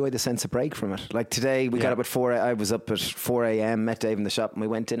and you enjoy the sense of break from it. Like today, we got up at 4. I was up at 4 a.m. Met Dave in the shop, and we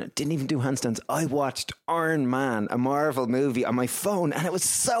went in. And didn't even do handstands. I watched Iron Man, a Marvel movie, on my phone, and it was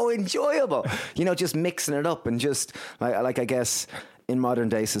so enjoyable. Just mixing it up and just like I guess. In modern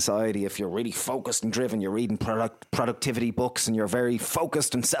day society, if you're really focused and driven, you're reading productivity books and you're very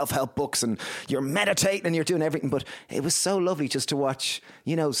focused and self-help books and you're meditating and you're doing everything. But it was so lovely just to watch,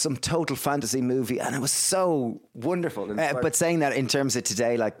 some total fantasy movie, and it was so wonderful. But saying that in terms of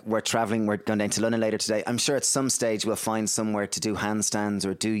today, like we're traveling, we're going down to London later today. I'm sure at some stage we'll find somewhere to do handstands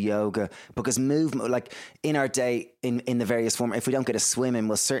or do yoga, because movement, like in our day, in the various form, if we don't get a swim in,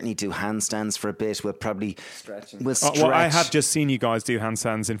 we'll certainly do handstands for a bit. We'll probably stretch. Well, I have just seen you guys do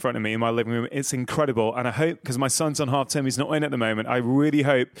handstands in front of me in my living room. It's incredible. And I hope, because my son's on half term, he's not in at the moment, I really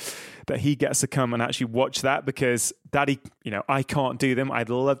hope that he gets to come and actually watch that, because Daddy, I can't do them. I'd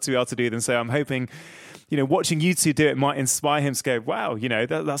love to be able to do them. So I'm hoping, watching you two do it might inspire him to go, wow,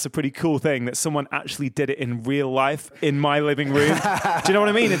 that's a pretty cool thing that someone actually did it in real life in my living room. Do you know what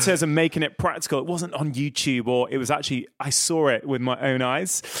I mean? In terms of making it practical. It wasn't on YouTube, or it was actually, I saw it with my own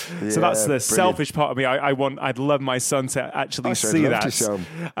eyes. Yeah, so that's the brilliant. Selfish part of me. I'd love my son to actually see that.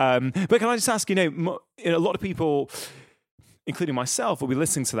 But can I just ask, a lot of people, including myself, will be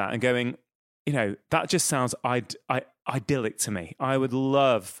listening to that and going, that just sounds idyllic to me. I would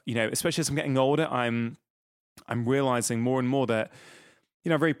love, especially as I'm getting older, I'm realizing more and more that,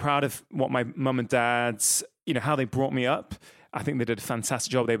 I'm very proud of what my mum and dad's, how they brought me up. I think they did a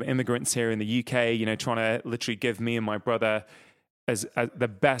fantastic job. They were immigrants here in the UK, trying to literally give me and my brother as the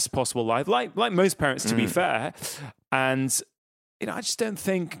best possible life, like most parents, to be fair. And, I just don't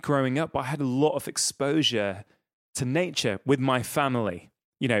think growing up, I had a lot of exposure to nature with my family.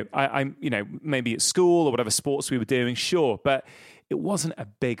 I'm maybe at school or whatever sports we were doing, sure, but it wasn't a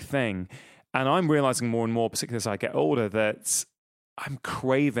big thing. And I'm realizing more and more, particularly as I get older, that I'm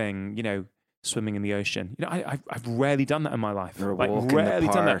craving, swimming in the ocean. I've rarely done that in my life. Or a walk in the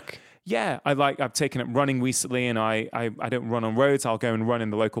park. Yeah, I've taken up running recently, and I don't run on roads. I'll go and run in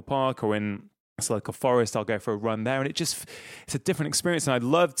the local park or in a local forest. I'll go for a run there, and it's a different experience. And I'd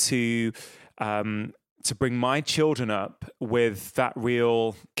love to bring my children up with that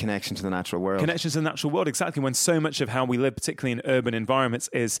real connection to the natural world. Exactly. When so much of how we live, particularly in urban environments,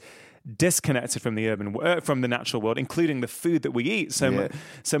 is disconnected from the natural world, including the food that we eat. So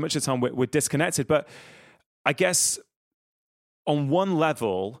much of the time we're disconnected. But I guess on one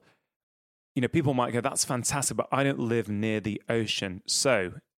level, people might go, "That's fantastic," but I don't live near the ocean.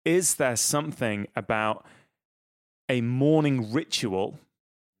 So, is there something about a morning ritual,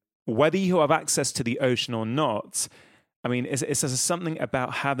 whether you have access to the ocean or not? I mean, is there something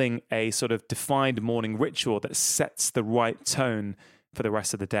about having a sort of defined morning ritual that sets the right tone for the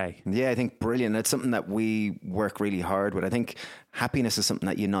rest of the day. Yeah, I think brilliant. It's something that we work really hard with. I think happiness is something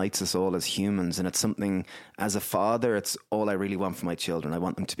that unites us all as humans, and it's something, as a father, it's all I really want for my children. I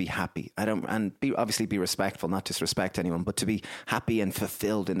want them to be happy. Obviously be respectful, not disrespect anyone, but to be happy and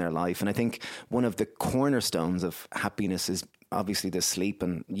fulfilled in their life. And I think one of the cornerstones of happiness is obviously the sleep,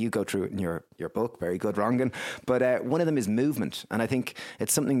 and you go through it in your book. Very good, Rangan. But one of them is movement. And I think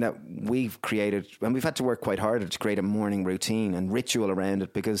it's something that we've created, and we've had to work quite hard to create a morning routine and ritual around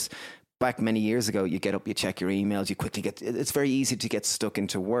it, because back many years ago, you get up, you check your emails, you quickly it's very easy to get stuck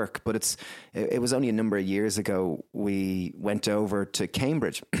into work. But it was only a number of years ago, we went over to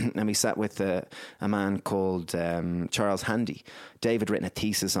Cambridge and we sat with a man called Charles Handy. David written a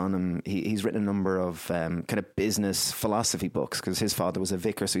thesis on him. He's written a number of kind of business philosophy books, because his father was a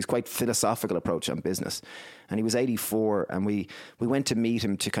vicar, so he's quite philosophical approach on business. And he was 84, and we went to meet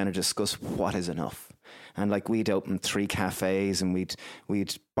him to kind of discuss what is enough. And like, we'd opened 3 cafes, and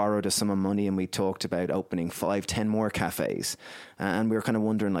we'd borrowed a sum of money, and we talked about opening 5-10 more cafes. And we were kind of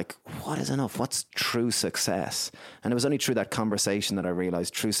wondering, like, what is enough? What's true success? And it was only through that conversation that I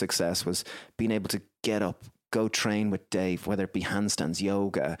realized true success was being able to get up, go train with Dave, whether it be handstands,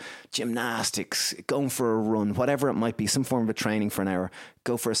 yoga, gymnastics, going for a run, whatever it might be, some form of a training for an hour,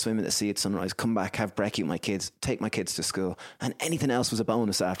 go for a swim at the sea at sunrise, come back, have brekkie with my kids, take my kids to school, and anything else was a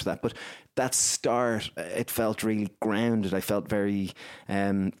bonus after that. But that start, it felt really grounded. I felt very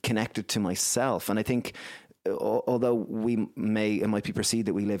connected to myself. And I think, although it might be perceived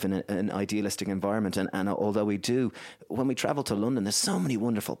that we live in an idealistic environment, and although we do, when we travel to London, there's so many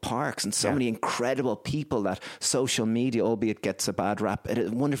wonderful parks and so many incredible people that social media, albeit gets a bad rap, it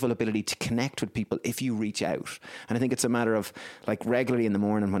has a wonderful ability to connect with people if you reach out. And I think it's a matter of, like, regularly in the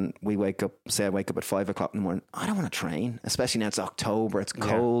morning when we wake up, say I wake up at 5 o'clock in the morning, I don't want to train, especially now it's October, it's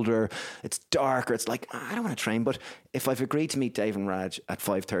colder, it's darker, it's like, I don't want to train. But if I've agreed to meet Dave and Raj at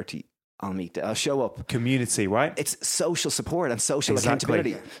 5:30, I'll show up. Community, right? It's social support and social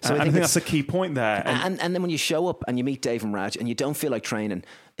accountability. So I think that's a key point there. And then when you show up and you meet Dave and Raj and you don't feel like training,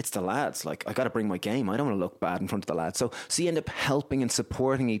 it's the lads. Like, I got to bring my game. I don't want to look bad in front of the lads. So you end up helping and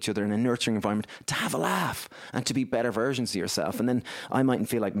supporting each other in a nurturing environment to have a laugh and to be better versions of yourself. And then I mightn't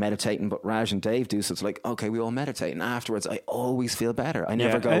feel like meditating, but Raj and Dave do. So it's like, okay, we all meditate. And afterwards, I always feel better. I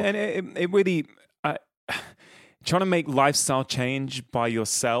never go. And it really... trying to make lifestyle change by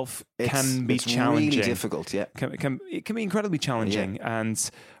yourself can be challenging. It's really difficult, yeah. It can be incredibly challenging. Yeah.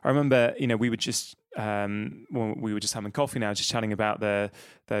 And I remember, we were just when we were just having coffee now, just chatting about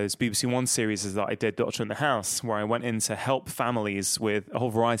those BBC One series that I did, Doctor in the House, where I went in to help families with a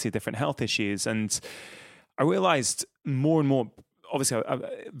whole variety of different health issues. And I realized more and more, obviously, a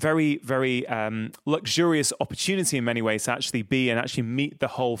very, very luxurious opportunity in many ways to actually be and actually meet the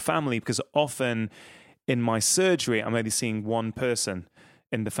whole family, because often in my surgery, I'm only seeing one person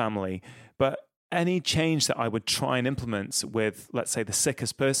in the family. But any change that I would try and implement with, let's say, the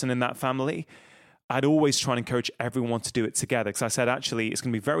sickest person in that family, I'd always try and encourage everyone to do it together. Because I said, actually, it's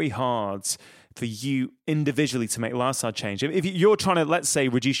going to be very hard for you individually to make lifestyle change. If you're trying to, let's say,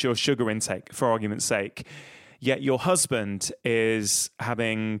 reduce your sugar intake, for argument's sake, yet your husband is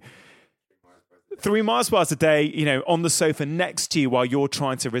having 3 Mars bars a day, on the sofa next to you while you're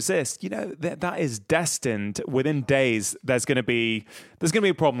trying to resist, that is destined. Within days, there's going to be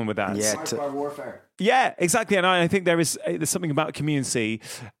a problem with that. Yeah, Mars bar warfare. Yeah, exactly. And I think there's something about community.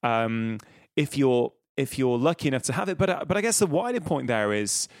 If you're lucky enough to have it, but I guess the wider point there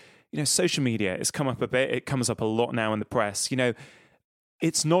is, social media has come up a bit. It comes up a lot now in the press.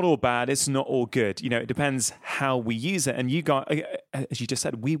 It's not all bad. It's not all good. It depends how we use it. And you guys, as you just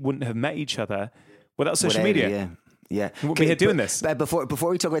said, we wouldn't have met each other without social media. Yeah. We wouldn't be here doing this. Before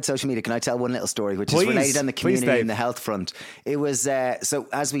we talk about social media, can I tell one little story, which is related on the community and the health front? It was, so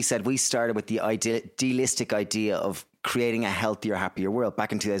as we said, we started with the idealistic idea of creating a healthier, happier world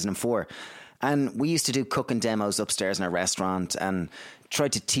back in 2004. And we used to do cooking demos upstairs in our restaurant and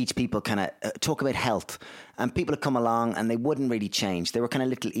tried to teach people, kind of talk about health. And people would come along and they wouldn't really change. They were kind of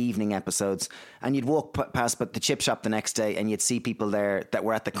little evening episodes. And you'd walk past the chip shop the next day and you'd see people there that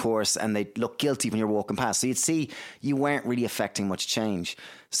were at the course and they'd look guilty when you're walking past. So you'd see you weren't really affecting much change.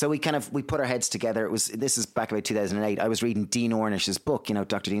 So we put our heads together. This is back about 2008. I was reading Dean Ornish's book,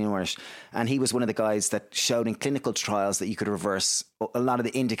 Dr. Dean Ornish. And he was one of the guys that showed in clinical trials that you could reverse a lot of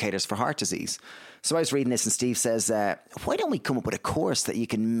the indicators for heart disease. disease. So I was reading this and Steve says, why don't we come up with a course that you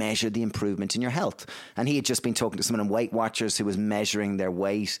can measure the improvement in your health? And he had just been talking to someone in Weight Watchers who was measuring their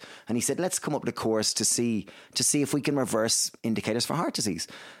weight. And he said, let's come up with a course to see if we can reverse indicators for heart disease.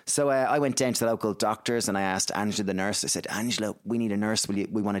 So I went down to the local doctors and I asked Angela, the nurse, I said, Angela, we need a nurse. We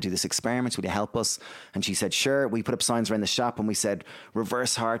want to do this experiment. Will you help us? And she said, sure. We put up signs around the shop and we said,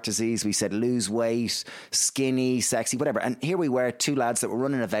 reverse heart disease. We said, lose weight, skinny, sexy, whatever. And here we were, two lads that were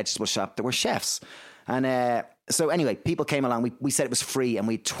running a vegetable shop that were chefs. And so anyway, people came along. We said it was free and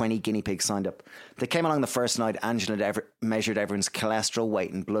we had 20 guinea pigs signed up. They came along the first night. Angela had measured everyone's cholesterol,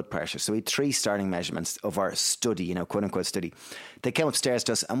 weight and blood pressure. So we had 3 starting measurements of our study, quote unquote study. They came upstairs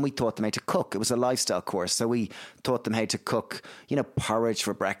to us and we taught them how to cook. It was a lifestyle course. So we taught them how to cook, porridge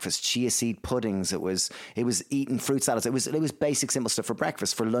for breakfast, chia seed puddings. It was eating fruit salads. It was basic, simple stuff for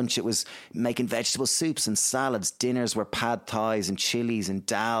breakfast. For lunch, it was making vegetable soups and salads. Dinners were pad thais and chilies and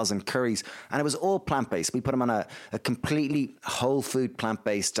dals and curries. And it was all plant-based. We put them on a completely whole food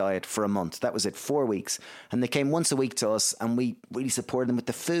plant-based diet for a month. That was it, 4 weeks. And they came once a week to us and we really supported them with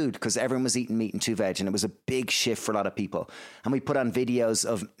the food because everyone was eating meat and 2 veg and it was a big shift for a lot of people. And we put on videos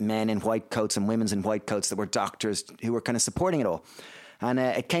of men in white coats and women in white coats that were doctors who were kind of supporting it all. And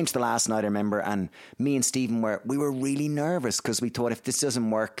it came to the last night, I remember, and me and Stephen were really nervous because we thought if this doesn't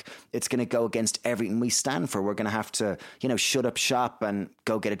work, it's going to go against everything we stand for. We're going to have to, shut up shop and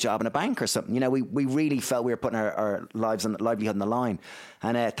go get a job in a bank or something. We really felt we were putting our livelihood on the line.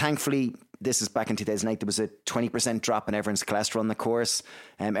 And thankfully, this is back in 2008, there was a 20% drop in everyone's cholesterol in the course.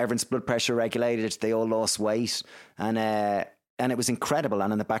 Everyone's blood pressure regulated. They all lost weight. And it was incredible.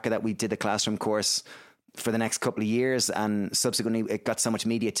 And on the back of that, we did the classroom course for the next couple of years, and subsequently it got so much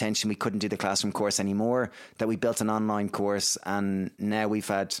media attention we couldn't do the classroom course anymore that we built an online course, and now we've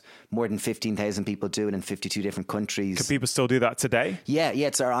had more than 15,000 people do it in 52 different countries. Can people still do that today? Yeah,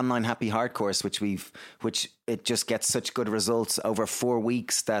 it's our online Happy Heart course, which it just gets such good results over 4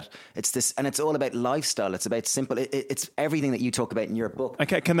 weeks that it's this, and it's all about lifestyle. It's about simple. It's everything that you talk about in your book.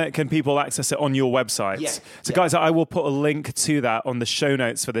 Okay, can people access it on your website? Yeah. So guys, I will put a link to that on the show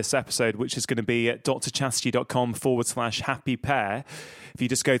notes for this episode, which is going to be at drchastity.com/happy pair. If you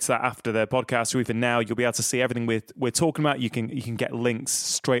just go to that after the podcast or even now, you'll be able to see everything we're talking about. You can get links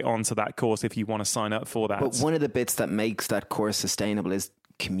straight onto that course if you want to sign up for that. But one of the bits that makes that course sustainable is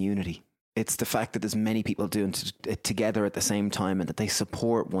community. It's the fact that there's many people doing it together at the same time and that they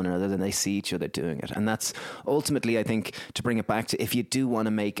support one another and they see each other doing it. And that's ultimately, I think, to bring it back to, if you do want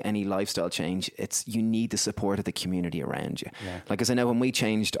to make any lifestyle change, you need the support of the community around you. Yeah. Like, as I know, when we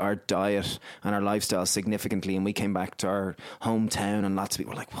changed our diet and our lifestyle significantly and we came back to our hometown and lots of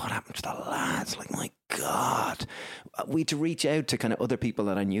people were like, what happened to the lads? Like, my God. We had to reach out to kind of other people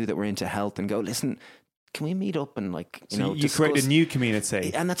that I knew that were into health and go, listen, can we meet up and you create a new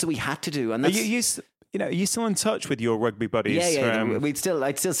community, and that's what we had to do. And that's, are you still in touch with your rugby buddies? Yeah.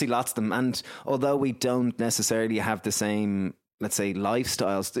 I'd still see lots of them, and although we don't necessarily have the same, let's say,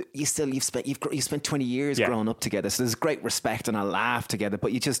 lifestyles, you've spent 20 years growing up together, so there's great respect and a laugh together,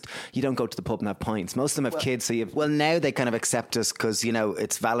 but you don't go to the pub and have pints. Most of them have kids, so now they kind of accept us because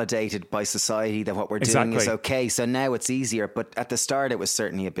it's validated by society that what we're doing is okay, so now it's easier. But at the start it was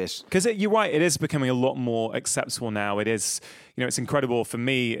certainly a bit, because you're right, it is becoming a lot more acceptable now. It is, it's incredible for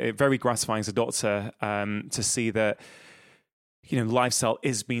me, very gratifying as a doctor to see that lifestyle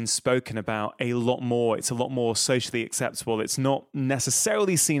is being spoken about a lot more. It's a lot more socially acceptable. It's not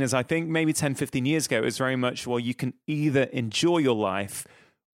necessarily seen as, I think, maybe 10, 15 years ago, it was very much, well, you can either enjoy your life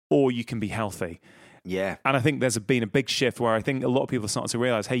or you can be healthy. Yeah. And I think there's been a big shift where I think a lot of people are starting to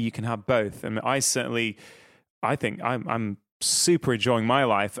realize, hey, you can have both. And I think I'm super enjoying my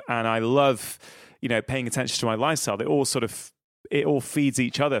life, and I love, paying attention to my lifestyle. It all feeds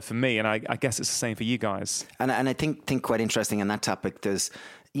each other for me, and I guess it's the same for you guys. And I think quite interesting on that topic, there's,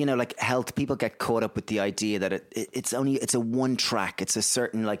 like health, people get caught up with the idea that it's a one track. It's a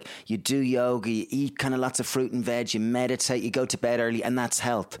certain, like, you do yoga, you eat kind of lots of fruit and veg, you meditate, you go to bed early, and that's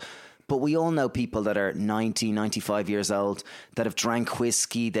health. But we all know people that are 90, 95 years old that have drank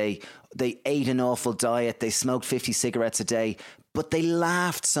whiskey, they ate an awful diet, they smoked 50 cigarettes a day, but they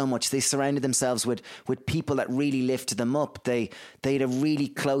laughed so much. They surrounded themselves with people that really lifted them up. They had a really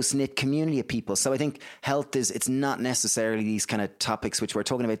close-knit community of people. So I think health it's not necessarily these kind of topics which we're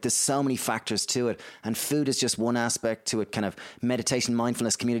talking about. There's so many factors to it, and food is just one aspect to it, kind of meditation,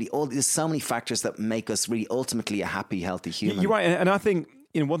 mindfulness, community. There's so many factors that make us really ultimately a happy, healthy human. You're right, and I think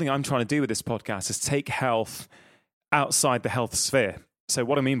one thing I'm trying to do with this podcast is take health outside the health sphere. So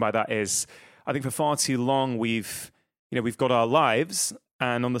what I mean by that is, I think for far too long we've got our lives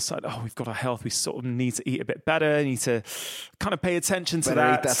and on the side, we've got our health. We sort of need to eat a bit better. Need to kind of pay attention to Better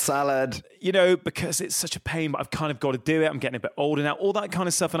that. eat that salad. Because it's such a pain, but I've kind of got to do it. I'm getting a bit older now. All that kind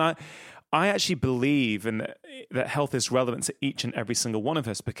of stuff, and I actually believe that health is relevant to each and every single one of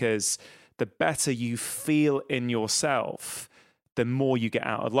us, because the better you feel in yourself, the more you get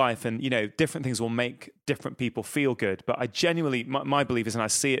out of life. And, different things will make different people feel good. But I genuinely, my belief is, and I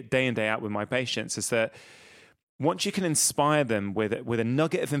see it day in, day out with my patients, is that once you can inspire them with a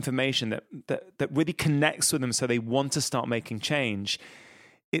nugget of information that really connects with them so they want to start making change,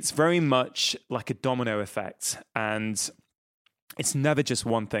 it's very much like a domino effect. And it's never just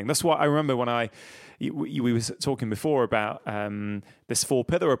one thing. That's why I remember when we were talking before about this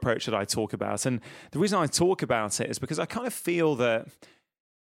 4-pillar approach that I talk about. And the reason I talk about it is because I kind of feel that,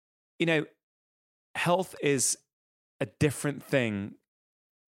 health is a different thing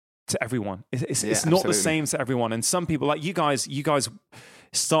to everyone. It's not the same to everyone. And some people, like you guys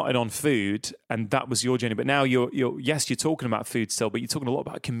started on food, and that was your journey. But now you're talking about food still, but you're talking a lot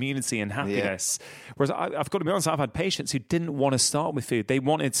about community and happiness. Yeah. Whereas I've got to be honest, I've had patients who didn't want to start with food. They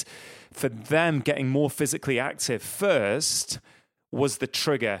wanted, for them, getting more physically active first was the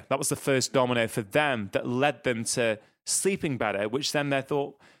trigger. That was the first domino for them that led them to sleeping better, which then they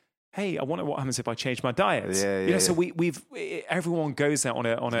thought, hey, I wonder what happens if I change my diet. So we've everyone goes out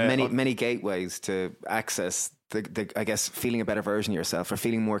on many gateways to access the I guess feeling a better version of yourself or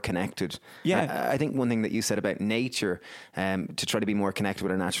feeling more connected. Yeah, I think one thing that you said about nature, to try to be more connected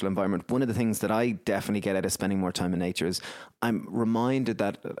with our natural environment. One of the things that I definitely get out of spending more time in nature is I'm reminded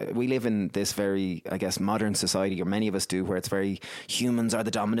that we live in this very, I guess, modern society, or many of us do, where it's very humans are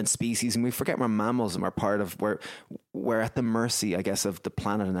the dominant species, and we forget we're mammals and we're at the mercy, I guess, of the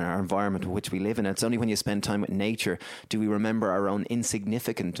planet and our environment in which we live in. It's only when you spend time with nature do we remember our own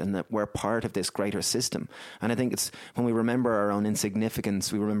insignificance and that we're part of this greater system. And I think it's when we remember our own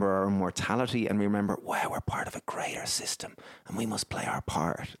insignificance, we remember our own mortality, and we remember, wow, we're part of a greater system and we must play our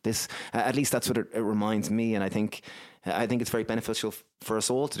part. This, at least that's what it reminds me, and I think it's very beneficial for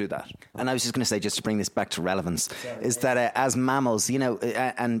us all to do that. And I was just going to say, just to bring this back to relevance, is that as mammals,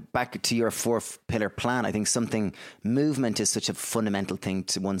 and back to your 4-pillar plan, I think movement is such a fundamental thing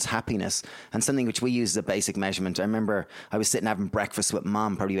to one's happiness, and something which we use as a basic measurement. I remember I was sitting having breakfast with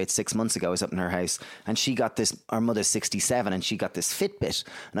Mom probably about 6 months ago. I was up in her house, and she got this, our mother's 67, and she got this Fitbit.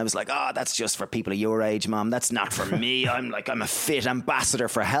 And I was like, that's just for people of your age, Mom. That's not for me. I'm a fit ambassador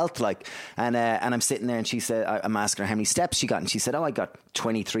for health. And I'm sitting there, and she said, I'm asking her how many steps she got, and she said, I got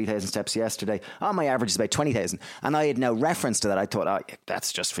 23,000 steps yesterday. My average is about 20,000. And I had no reference to that. I thought,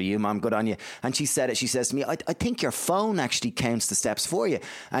 that's just for you, Mom, good on you. And she said she says to me, I think your phone actually counts the steps for you.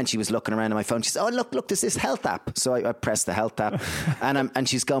 And she was looking around on my phone. She said, look, there's this health app. So I pressed the health app, and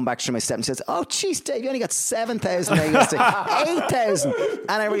she's going back through my steps and says, geez, Dave, you only got 7,000 now. You used to 8,000. And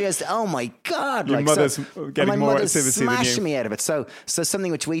I realized, oh my God. Your mother's getting more activity than you. Smashing me out of it. So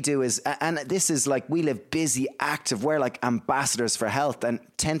something which we do is, and this is like, we live busy, active, we're like ambassadors for health, and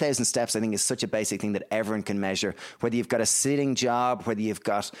 10,000 steps I think is such a basic thing that everyone can measure, whether you've got a sitting job, whether you've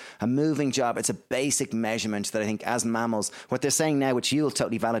got a moving job. It's a basic measurement that I think as mammals, what they're saying now, which you'll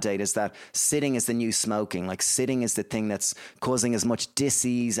totally validate, is that sitting is the new smoking. Like sitting is the thing that's causing as much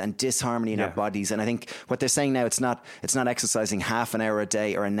dis-ease and disharmony in our bodies. And I think what they're saying now, it's not exercising half an hour a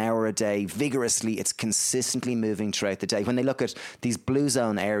day or an hour a day vigorously. It's consistently moving throughout the day. When they look at these blue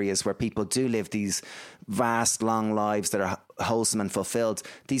zone areas where people do live these vast, long lives that are wholesome and fulfilled,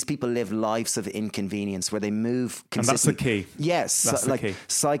 these people live lives of inconvenience where they move consistently. And that's the key. Yes. That's the key.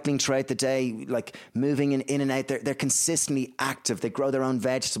 Cycling throughout the day, like moving in and out. They're consistently active. They grow their own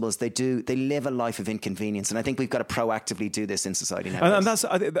vegetables. They live a life of inconvenience. And I think we've got to proactively do this in society now. And that's,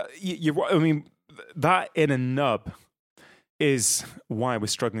 you're right. I mean, that in a nub is why we're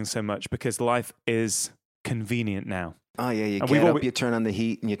struggling so much, because life is convenient now. Oh yeah, you get up, you turn on the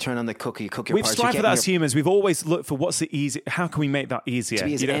heat, and you turn on the cooker, you cook your We've strived for that as humans. We've always looked for what's the easy. How can we make that easier? To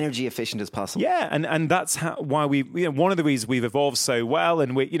be as energy efficient as possible. Yeah, and that's why we. One of the reasons we've evolved so well,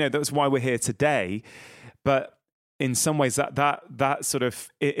 and that's why we're here today. But in some ways, that sort of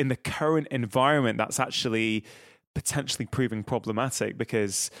in the current environment, that's actually potentially proving problematic,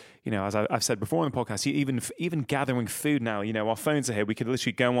 because as I've said before in the podcast, even gathering food now, our phones are here. We could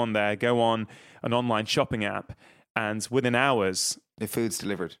literally go on an online shopping app, and within hours, the food's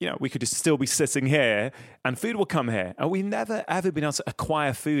delivered. We could just still be sitting here and food will come here. And we've never, ever been able to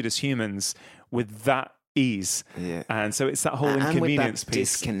acquire food as humans with that ease. Yeah. And so it's that whole inconvenience with that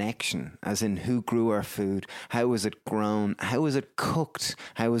piece. Disconnection, as in who grew our food, how was it grown, how was it cooked,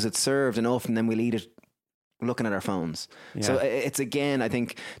 how was it served, and often then we'll eat it looking at our phones. Yeah. So it's, again, I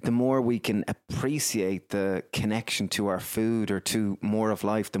think the more we can appreciate the connection to our food or to more of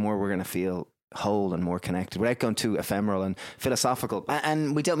life, the more we're going to feel whole and more connected, without going too ephemeral and philosophical.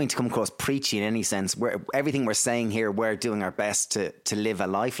 And we don't mean to come across preachy in any sense. Everything we're saying here, we're doing our best to live a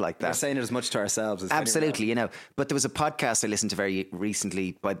life like that. We're saying it as much to ourselves as absolutely, you know. But there was a podcast I listened to very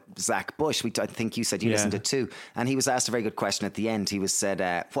recently by Zach Bush. I think you said you listened to it too, and he was asked a very good question at the end. He was said,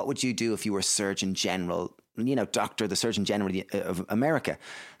 "What would you do if you were Surgeon General?" You know, doctor, the Surgeon General of America.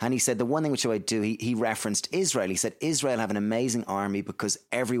 And he said the one thing which I would do, he referenced Israel. He said Israel have an amazing army because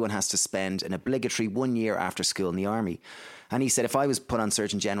everyone has to spend an obligatory 1 year after school in the army. And he said if I was put on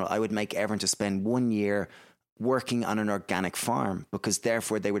Surgeon General, I would make everyone to spend 1 year working on an organic farm, because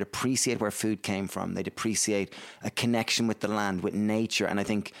therefore they would appreciate where food came from. They'd appreciate a connection with the land, with nature. And I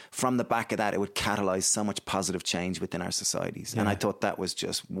think from the back of that, it would catalyze so much positive change within our societies. Yeah. And I thought that was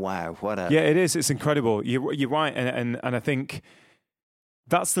just, wow, what a... Yeah, it is. It's incredible. You're right. And I think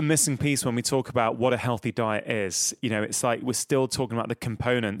that's the missing piece when we talk about what a healthy diet is. You know, it's like we're still talking about the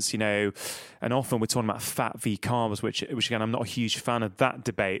components, you know, and often we're talking about fat v carbs, which again, I'm not a huge fan of that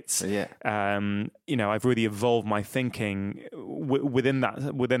debate. Yeah. You know, I've really evolved my thinking within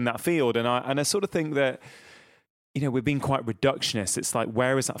that field, and I sort of think that, you know, we're being quite reductionist. It's like,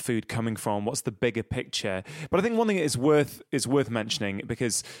 where is that food coming from? What's the bigger picture? But I think one thing is worth mentioning,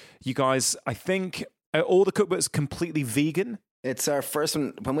 because you guys, I think, all the cookbooks completely vegan. It's our first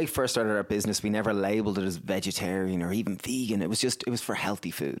one. When we first started our business, we never labeled it as vegetarian or even vegan. It was for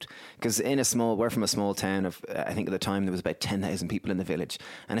healthy food. Because we're from a small town of, I think at the time there was about 10,000 people in the village.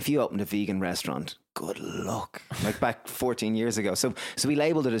 And if you opened a vegan restaurant, good luck. Like back 14 years ago. So we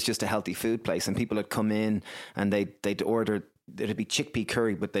labeled it as just a healthy food place, and people would come in and they'd order, it'd be chickpea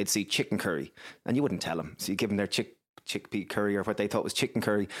curry, but they'd see chicken curry, and you wouldn't tell them. So you give them their chickpea curry, or what they thought was chicken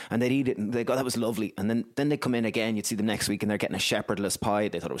curry, and they'd eat it and they go, that was lovely. And then they come in again, you'd see them next week and they're getting a shepherdless pie.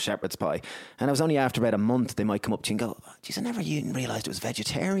 They thought it was shepherd's pie. And it was only after about a month they might come up to you and go, geez, I never even realised it was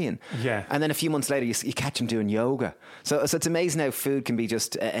vegetarian. Yeah. And then a few months later you catch them doing yoga. So it's amazing how food can be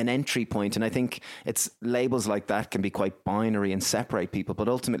just an entry point. And I think it's labels like that can be quite binary and separate people, but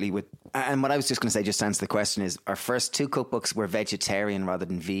ultimately and what I was just going to say, just to answer the question, is our first 2 cookbooks were vegetarian rather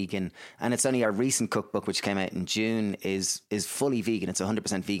than vegan, and it's only our recent cookbook, which came out in June, is fully vegan. It's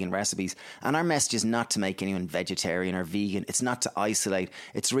 100% vegan recipes, and our message is not to make anyone vegetarian or vegan. It's not to isolate.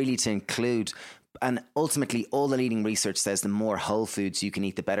 It's really to include. And ultimately, all the leading research says the more whole foods you can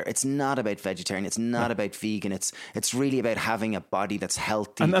eat, the better. It's not about vegetarian. It's not about vegan. It's really about having a body that's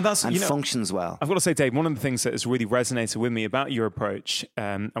healthy and functions well. I've got to say, Dave, one of the things that has really resonated with me about your approach,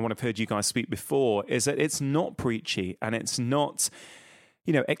 and what I've heard you guys speak before, is that it's not preachy, and it's not,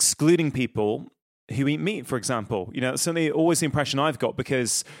 you know, excluding people who eat meat, for example. You know, that's certainly always the impression I've got,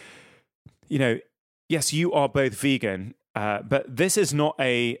 because, you know, yes, you are both vegan, but this is not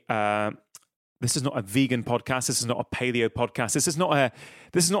a vegan podcast. This is not a paleo podcast. This is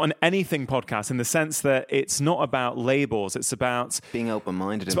not an anything podcast, in the sense that it's not about labels. It's about being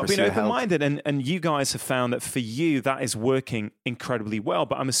open-minded. It's about being open-minded, and you guys have found that for you that is working incredibly well.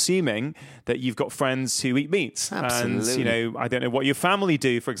 But I'm assuming that you've got friends who eat meat. Absolutely. And, you know, I don't know what your family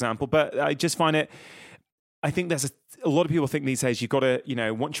do, for example, but I just find it. I think there's a lot of people think these days you've got to, you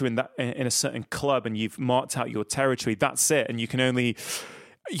know, once you're in a certain club and you've marked out your territory, that's it, and you can only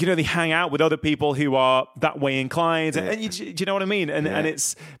hang out with other people who are that way inclined. Yeah. And do you know what I mean? And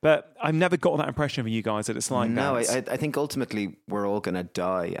but I've never got that impression of you guys that it's like that. I think ultimately we're all going to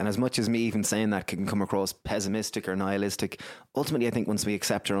die. And as much as me even saying that can come across pessimistic or nihilistic, ultimately I think once we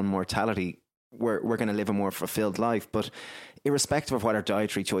accept our own mortality, we're going to live a more fulfilled life. But irrespective of what our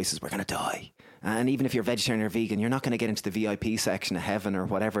dietary choices, we're going to die. And even if you're vegetarian or vegan, you're not going to get into the VIP section of heaven or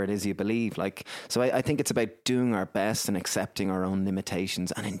whatever it is you believe. So I think it's about doing our best and accepting our own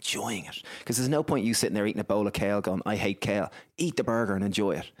limitations and enjoying it. Because there's no point you sitting there eating a bowl of kale going, I hate kale. Eat the burger and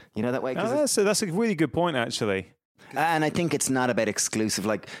enjoy it. You know that way? That's a really good point, actually. And I think it's not about exclusive.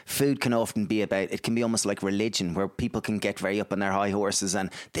 Like, food can often be it can be almost like religion, where people can get very up on their high horses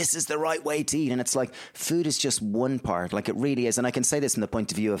and this is the right way to eat. And it's like, food is just one part. Like, it really is. And I can say this from the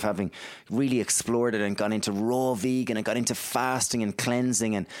point of view of having really explored it and gone into raw vegan and got into fasting and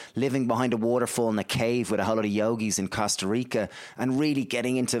cleansing and living behind a waterfall in a cave with a whole lot of yogis in Costa Rica, and really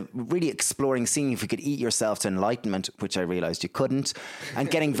getting into really exploring, seeing if you could eat yourself to enlightenment, which I realized you couldn't,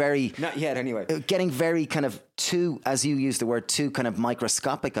 and getting very not yet anyway, getting very kind of as you use the word, too kind of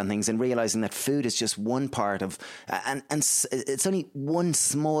microscopic on things, and realizing that food is just one part of, and it's only one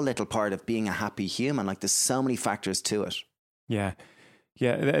small little part of being a happy human. Like, there's so many factors to it. Yeah.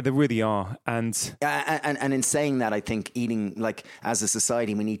 Yeah, they really are. And in saying that, I think eating, like, as a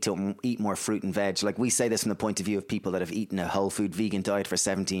society, we need to eat more fruit and veg. Like, we say this from the point of view of people that have eaten a whole food vegan diet for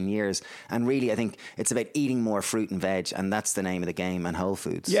 17 years. And really, I think it's about eating more fruit and veg. And that's the name of the game, and whole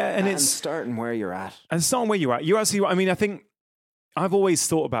foods. Yeah, and it's starting where you're at. And starting where you're at. You're absolutely right. I mean, I think I've always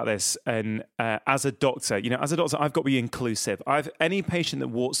thought about this, and as a doctor, I've got to be inclusive. Any patient that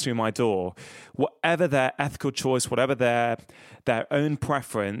walks through my door, whatever their ethical choice, whatever their own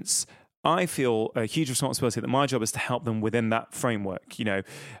preference, I feel a huge responsibility that my job is to help them within that framework.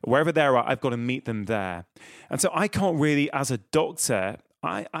 Wherever they're at, I've got to meet them there. And so I can't really, as a doctor,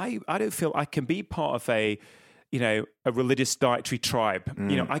 I don't feel I can be part of a religious dietary tribe.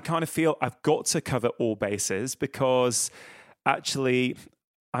 I kind of feel I've got to cover all bases, because actually,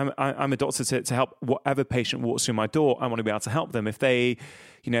 I'm a doctor to help whatever patient walks through my door. I want to be able to help them. If they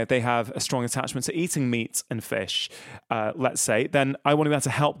have a strong attachment to eating meat and fish, let's say, then I want to be able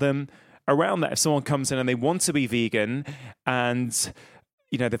to help them around that. If someone comes in and they want to be vegan, and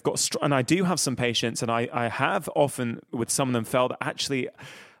they've got, and I do have some patients, and I have often with some of them felt that actually,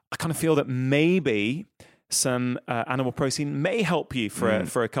 I kind of feel that maybe some animal protein may help you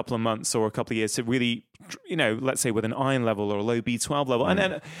for a couple of months or a couple of years to really, let's say with an iron level or a low B12 level. And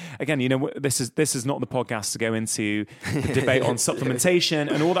then again, this is not the podcast to go into the debate on supplementation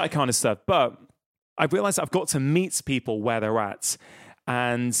and all that kind of stuff. But I've realized I've got to meet people where they're at.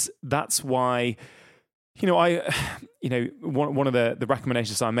 And that's why, one of the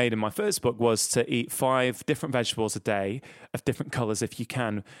recommendations I made in my first book was to eat 5 different vegetables a day of different colors if you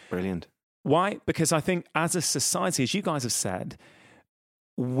can. Brilliant. Why? Because I think as a society, as you guys have said,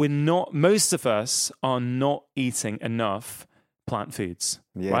 most of us are not eating enough plant foods.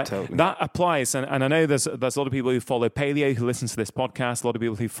 Yeah, right? totally. That applies. And I know there's a lot of people who follow paleo who listen to this podcast, a lot of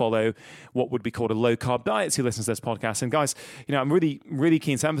people who follow what would be called a low carb diet who listen to this podcast. And guys, I'm really, really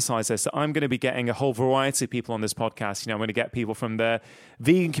keen to emphasize this, that I'm going to be getting a whole variety of people on this podcast. I'm going to get people from the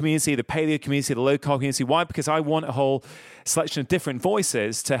vegan community, the paleo community, the low carb community. Why? Because I want a whole selection of different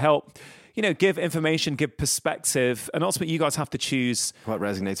voices to help give information, give perspective, and ultimately you guys have to choose what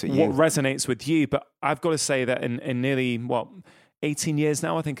resonates with you. But I've got to say that in nearly, 18 years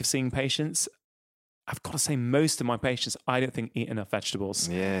now, I think, of seeing patients, I've got to say most of my patients, I don't think eat enough vegetables.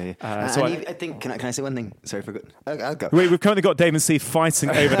 Yeah. So I think, can I say one thing? Sorry for good. I'll go. We've currently got Dave and Steve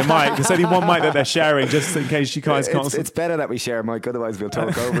fighting over the mic. There's only one mic that they're sharing, just in case you guys can't. It's better that we share a mic, otherwise we'll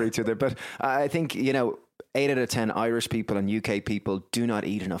talk over each other. But I think, 8 out of 10 Irish people and UK people do not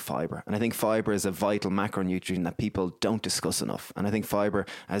eat enough fibre. And I think fibre is a vital macronutrient that people don't discuss enough. And I think fibre,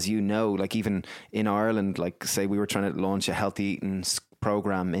 as you know, like even in Ireland, like say we were trying to launch a healthy eating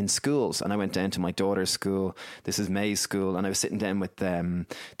program in schools, and I went down to my daughter's school. This is May's school, and I was sitting down with the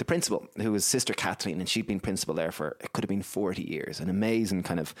principal, who was Sister Kathleen, and she'd been principal there for, it could have been 40 years, an amazing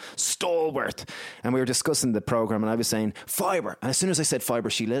kind of stalwart. And we were discussing the program, and I was saying fibre, and as soon as I said fibre,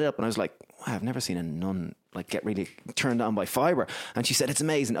 she lit up, and I was like, wow, I've never seen a nun like get really turned on by fibre. And she said, it's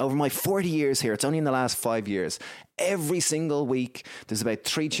amazing. Over my 40 years here, it's only in the last 5 years, every single week there's about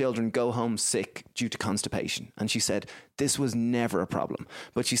 3 children go home sick due to constipation. And she said this was never a problem,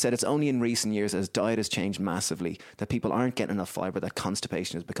 but she said it's only in recent years, as diet has changed massively, that people aren't getting enough fibre, that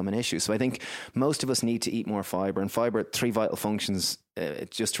constipation has become an issue. So I think most of us need to eat more fibre, and fibre, 3 vital functions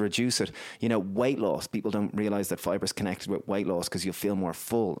just to reduce it. Weight loss, people don't realize that fibre is connected with weight loss because you'll feel more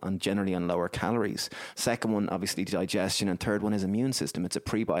full and generally on lower calories. Second one, obviously digestion, and third one is immune system. It's a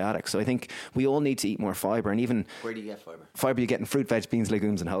prebiotic. So I think we all need to eat more fibre. And even, where do you get fibre? Fibre you get in fruit, veg, beans,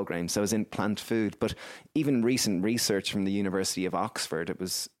 legumes and whole grains, so as in plant food. But even recent research from the University of Oxford, it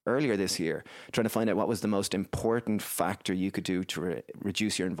was earlier this year, trying to find out what was the most important factor you could do to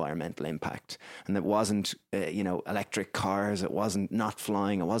reduce your environmental impact. And that wasn't, electric cars, it wasn't not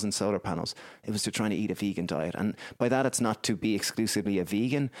flying, it wasn't solar panels. It was to trying to eat a vegan diet. And by that, it's not to be exclusively a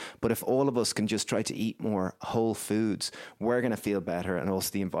vegan, but if all of us can just try to eat more whole foods, we're going to feel better, and also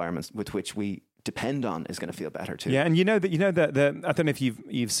the environment with which we depend on is going to feel better too. Yeah, and that I don't know if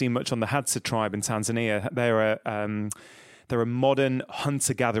you've seen much on the Hadza tribe in Tanzania. They're a modern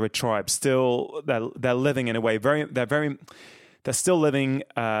hunter-gatherer tribe. Still, they're living in a way they're still living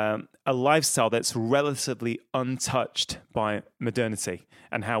a lifestyle that's relatively untouched by modernity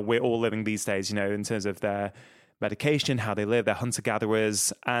and how we're all living these days. In terms of their medication, how they live, they're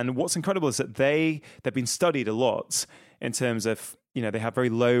hunter-gatherers. And what's incredible is that they've been studied a lot in terms of they have very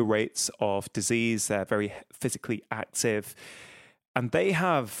low rates of disease. They're very physically active. And they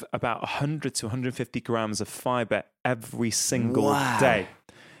have about 100 to 150 grams of fibre every single day.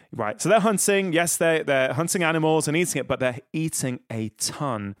 Right. So they're hunting. Yes, they're hunting animals and eating it, but they're eating a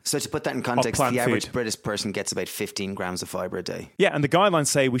ton. So to put that in context, plant the average food. British person gets about 15 grams of fibre a day. Yeah, and the guidelines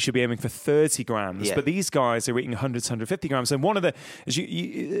say we should be aiming for 30 grams, Yeah. but these guys are eating 100 to 150 grams. And one of the...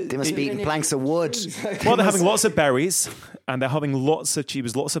 They must be eating planks of wood. Well, they're having lots of berries, and they're having lots of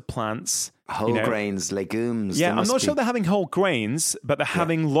tubers, lots of plants. Whole grains, legumes. Yeah, I'm not sure they're having whole grains, but they're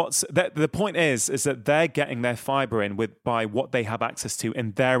having lots. The point is that they're getting their fiber in by what they have access to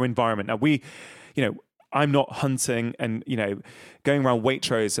in their environment. Now I'm not hunting and going around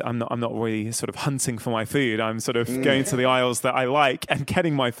Waitrose. I'm not really sort of hunting for my food. I'm sort of going to the aisles that I like and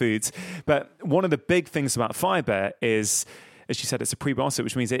getting my foods. But one of the big things about fiber is, as you said, it's a prebiotic,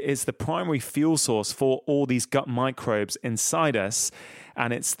 which means it is the primary fuel source for all these gut microbes inside us.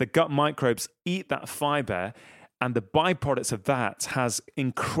 And it's the gut microbes eat that fiber, and the byproducts of that has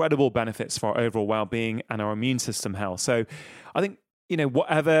incredible benefits for our overall well-being and our immune system health. So I think,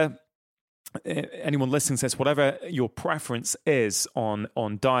 whatever anyone listening to this, whatever your preference is on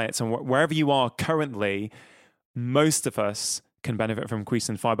diets and wherever you are currently, most of us can benefit from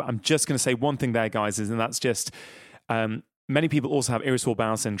increasing fiber. I'm just going to say one thing there, guys, and that's just many people also have irritable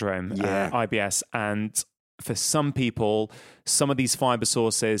bowel syndrome, IBS, and for some people, some of these fiber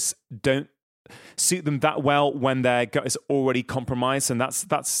sources don't suit them that well when their gut is already compromised, and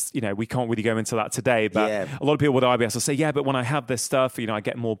that's we can't really go into that today, but a lot of people with IBS will say, but when I have this stuff, I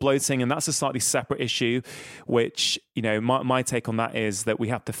get more bloating, and that's a slightly separate issue, which my take on that is that we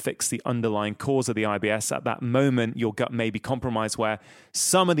have to fix the underlying cause of the IBS. At that moment, your gut may be compromised where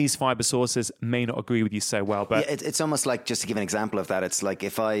some of these fiber sources may not agree with you so well. But it's almost like, just to give an example of that, it's like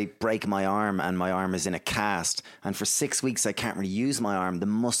if I break my arm and my arm is in a cast, and for 6 weeks I can't really use my arm, the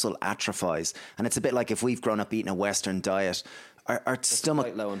muscle atrophies. And it's a bit like if we've grown up eating a Western diet, our stomach,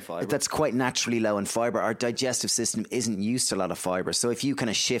 quite low in fibre. that's quite naturally low in fibre. Our digestive system isn't used to a lot of fibre. So if you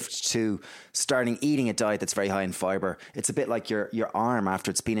kind of shift to starting eating a diet that's very high in fibre, it's a bit like your arm after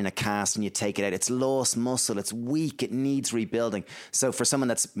it's been in a cast and you take it out. It's lost muscle, it's weak, it needs rebuilding. So for someone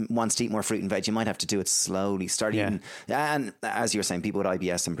that wants to eat more fruit and veg, you might have to do it slowly. Start eating, and as you were saying, people with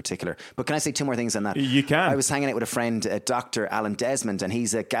IBS in particular. But can I say two more things on that? You can. I was hanging out with a friend, Dr. Alan Desmond, and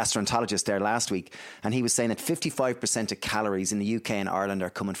he's a gastroenterologist there last week, and he was saying that 55% of calories in the UK and Ireland are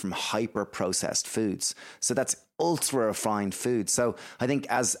coming from hyper processed foods. So that's ultra refined food. So I think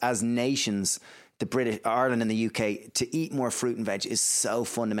as nations, the British, Ireland and the UK, to eat more fruit and veg is so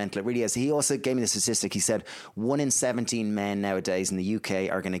fundamental. It really is. He also gave me the statistic. He said 1 in 17 men nowadays in the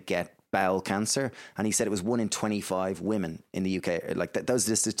UK are going to get bowel cancer, and he said it was 1 in 25 women in the UK. Like those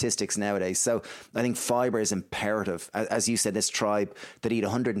are the statistics nowadays. So I think fibre is imperative. As you said, this tribe that eat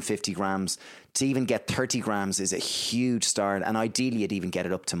 150 grams, to even get 30 grams is a huge start, and ideally you'd even get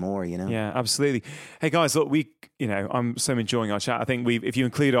it up to more, Yeah, absolutely. Hey guys, look, I'm so enjoying our chat. I think if you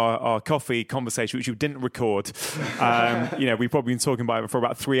include our coffee conversation, which you didn't record, we've probably been talking about it for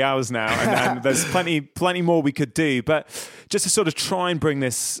about 3 hours now, and there's plenty more we could do. But just to sort of try and bring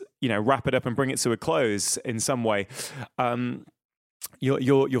this, wrap it up and bring it to a close in some way.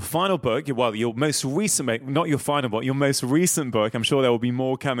 Your final book, your most recent, not your final book, your most recent book, I'm sure there will be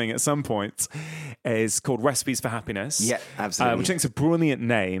more coming at some point, is called Recipes for Happiness. Yeah, absolutely. Which I think is a brilliant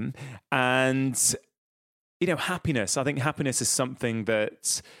name. And, happiness, I think happiness is something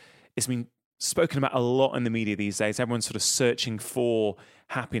that has been spoken about a lot in the media these days. Everyone's sort of searching for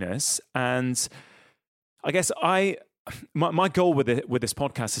happiness. And I guess my goal with this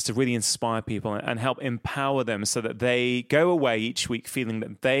podcast is to really inspire people and help empower them so that they go away each week feeling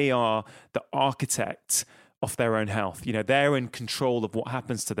that they are the architect of their own health. They're in control of what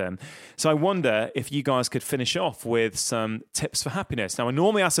happens to them. So I wonder if you guys could finish off with some tips for happiness. Now, I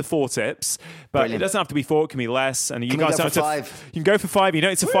normally ask for 4 tips, but Brilliant. It doesn't have to be 4. It can be less. And you guys don't have to. 5? You can go for 5. You don't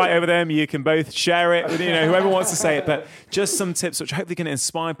need to fight over them. You can both share it with whoever wants to say it. But just some tips which hopefully can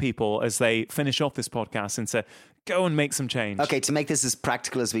inspire people as they finish off this podcast and to go and make some change. Okay, to make this as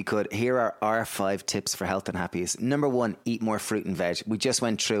practical as we could, here are our 5 tips for health and happiness. Number 1, eat more fruit and veg. We just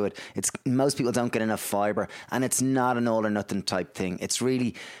went through it. Most people don't get enough fibre, and it's not an all or nothing type thing. It's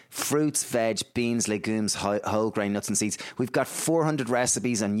really fruits, veg, beans, legumes, whole grain, nuts and seeds. We've got 400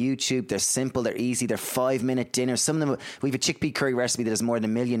 recipes on YouTube. They're simple, they're easy, they're 5-minute dinners. Some of them, we have a chickpea curry recipe that has more than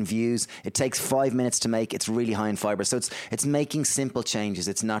 1 million views. It takes 5 minutes to make. It's really high in fibre. So it's making simple changes.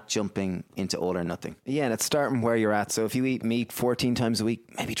 It's not jumping into all or nothing. Yeah, and it's starting where you're at. So if you eat meat 14 times a week,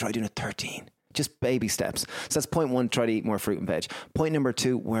 maybe try doing it 13. Just baby steps. So that's point one, try to eat more fruit and veg. Point number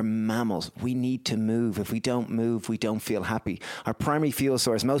two, we're mammals. We need to move. If we don't move, we don't feel happy. Our primary fuel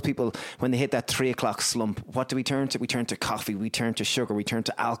source, most people, when they hit that 3 o'clock slump, what do we turn to? We turn to coffee, we turn to sugar, we turn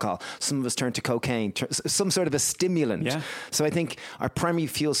to alcohol. Some of us turn to cocaine, some sort of a stimulant. Yeah. So I think our primary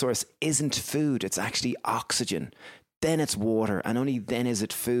fuel source isn't food, it's actually oxygen. Then it's water, and only then is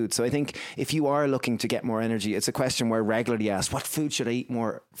it food. So I think if you are looking to get more energy, it's a question we're regularly asked, what food should I eat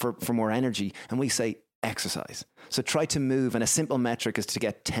more for more energy? And we say exercise. So try to move, and a simple metric is to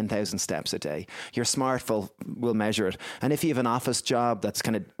get 10,000 steps a day. Your smartphone will measure it. And if you have an office job that's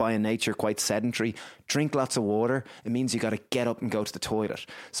kind of by nature quite sedentary, drink lots of water. It means you got to get up and go to the toilet.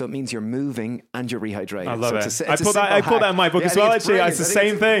 So it means you're moving and you're rehydrated. I love so it. I put that in my book as well, actually. It's the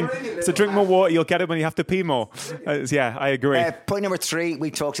same thing. So drink more water, you'll get it when you have to pee more. Yeah, I agree. Point number three, we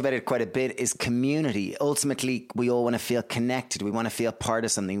talked about it quite a bit, is community. Ultimately, we all want to feel connected. We want to feel part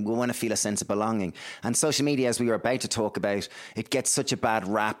of something. We want to feel a sense of belonging. And social media, as we were about to talk about, it gets such a bad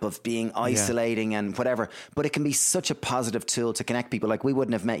rap of being isolating and whatever, but it can be such a positive tool to connect people. Like, we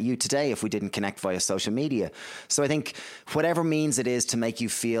wouldn't have met you today if we didn't connect via social media. So I think whatever means it is to make you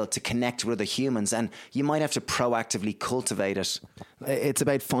feel, to connect with other humans, and you might have to proactively cultivate it. It's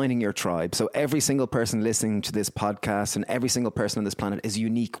about finding your tribe. So every single person listening to this podcast and every single person on this planet is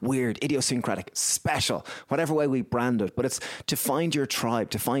unique, weird, idiosyncratic, special, whatever way we brand it. But it's to find your tribe,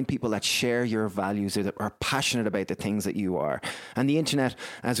 to find people that share your values or that are passionate about the things that you are. And the internet,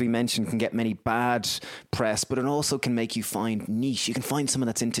 as we mentioned, can get many bad press, but it also can make you find niche. You can find someone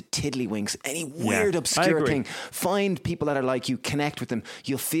that's into tiddlywinks, any weird, obscure thing. Find people that are like you, connect with them.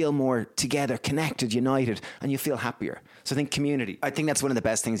 You'll feel more together, connected, united, and you feel happier. So I think community. I think that's one of the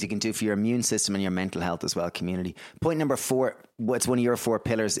best things you can do for your immune system and your mental health as well, community. Point number four, what's one of your 4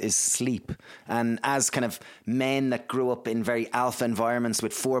 pillars, is sleep. And as kind of men that grew up in very alpha environments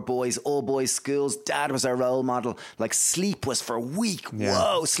with 4 boys, all boys schools, dad was our role model. Like, sleep was for weak. Yeah.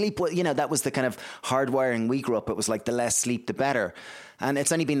 Whoa, sleep was, that was the kind of hardwiring we grew up. It was like the less sleep, the better. And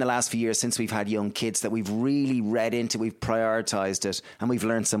it's only been the last few years since we've had young kids that we've really read into, we've prioritized it, and we've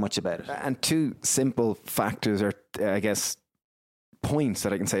learned so much about it. And 2 simple factors, or I guess points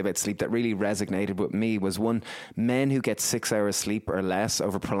that I can say about sleep that really resonated with me was, one, men who get 6 hours sleep or less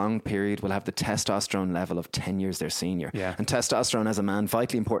over a prolonged period will have the testosterone level of 10 years their senior. Yeah. And testosterone as a man,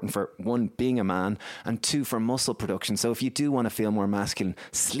 vitally important for, 1, being a man, and 2, for muscle production. So if you do want to feel more masculine,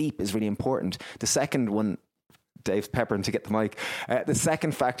 sleep is really important. The second one, Dave's peppering to get the mic. The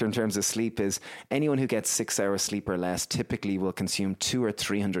second factor in terms of sleep is anyone who gets 6 hours sleep or less typically will consume 200 or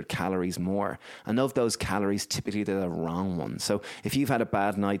 300 calories more. And of those calories, typically they're the wrong ones. So if you've had a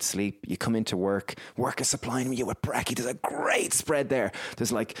bad night's sleep, you come into work is supplying you with brekkie. There's a great spread there.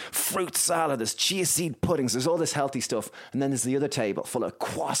 There's like fruit salad, there's chia seed puddings, there's all this healthy stuff. And then there's the other table full of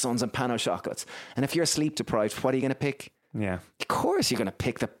croissants and pan au chocolates. And if you're sleep deprived, what are you going to pick? Yeah. Of course you're going to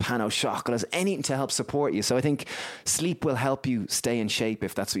pick the pan au chocolate, anything to help support you. So I think sleep will help you stay in shape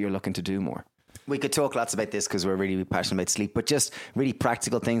if that's what you're looking to do more. We could talk lots about this because we're really passionate about sleep, but just really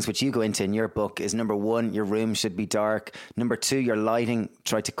practical things which you go into in your book is, number 1, your room should be dark. Number 2, your lighting,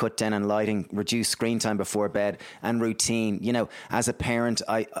 try to cut down on lighting, reduce screen time before bed, and routine. As a parent,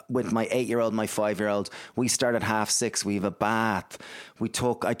 with my 8-year-old, my 5-year-old, we start at 6:30, we have a bath, I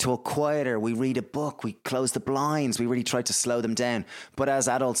talk quieter, we read a book, we close the blinds, we really try to slow them down. But as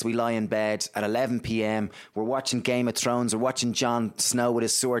adults, we lie in bed at 11 p.m, we're watching Game of Thrones, we're watching Jon Snow with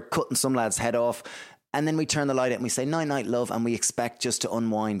his sword cutting some lad's head off. And then we turn the light out and we say, night, night, love, and we expect just to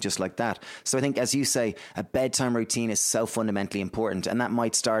unwind just like that. So I think, as you say, a bedtime routine is so fundamentally important, and that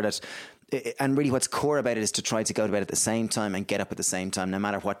might start at, and really what's core about it is to try to go to bed at the same time and get up at the same time, no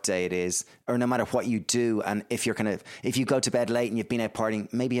matter what day it is, or no matter what you do. And if you go to bed late and you've been out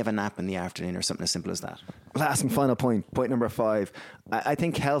partying, maybe have a nap in the afternoon or something as simple as that. Last and final point number 5. I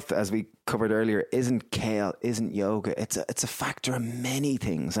think health, as we covered earlier, isn't kale, isn't yoga. It's a factor of many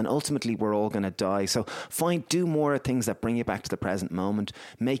things, and ultimately we're all going to die. So do more things that bring you back to the present moment,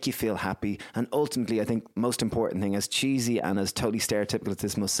 make you feel happy, and ultimately, I think most important thing, as cheesy and as totally stereotypical as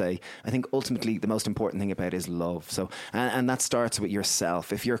this must say, I think ultimately the most important thing about it is love. So and that starts with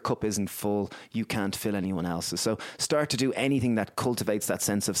yourself. If your cup isn't full, you can't fill anyone else's. So start to do anything that cultivates that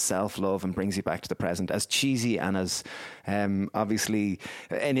sense of self-love and brings you back to the present. As cheesy and as obviously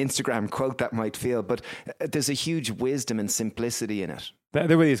an Instagram quote that might feel, but there's a huge wisdom and simplicity in it. There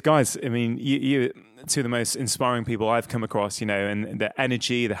really is, guys. I mean, you're 2 of the most inspiring people I've come across, and the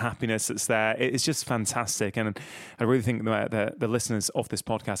energy, the happiness that's there, it's just fantastic. And I really think that the listeners of this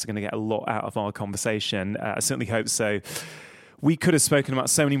podcast are going to get a lot out of our conversation. I certainly hope so. we could have spoken about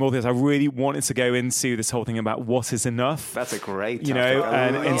so many more things. I really wanted to go into this whole thing about what is enough. That's a great topic.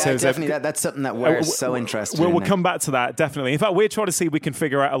 And so definitely that's something that we're so interested in. We'll come back to that, definitely. In fact, we're trying to see if we can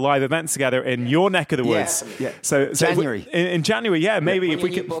figure out a live event together in your neck of the woods. Yeah. So January. In January, maybe when if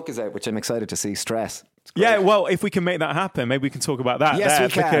we your can. book is out, which I'm excited to see, Stress. Yeah, well, if we can make that happen, maybe we can talk about that yes, there,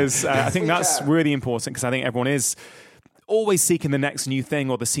 we can. Because I think that's really important, because I think everyone is always seeking the next new thing,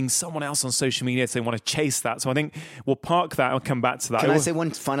 or they're seeing someone else on social media, so they want to chase that. So I think we'll park that. I'll come back to that. Can I say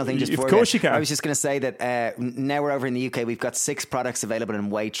one final thing just before? Of course you can. I was just going to say that now we're over in the UK, we've got 6 products available in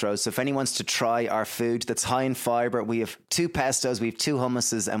Waitrose. So if anyone wants to try our food that's high in fibre, we have 2 pestos, we have 2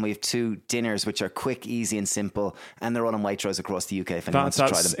 hummuses, and we have 2 dinners, which are quick, easy and simple. And they're all in Waitrose across the UK if anyone wants to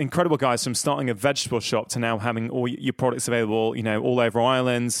try them. That's incredible, guys. From starting a vegetable shop to now having all your products available, all over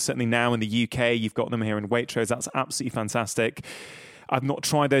Ireland. Certainly now in the UK, you've got them here in Waitrose. That's absolutely fantastic. I've not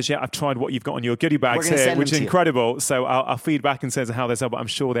tried those yet. I've tried what you've got on your goodie bags here, which is incredible. So I'll feed back in terms of how they sell, but I'm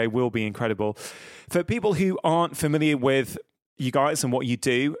sure they will be incredible. For people who aren't familiar with you guys and what you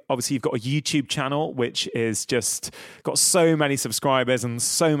do, obviously you've got a YouTube channel which is just got so many subscribers and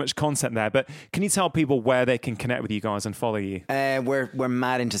so much content there, but can you tell people where they can connect with you guys and follow you? We're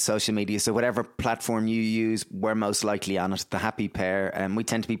mad into social media, so whatever platform you use, we're most likely on it. The Happy Pair, we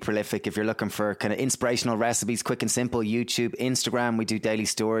tend to be prolific. If you're looking for kind of inspirational recipes, quick and simple, YouTube, Instagram, we do daily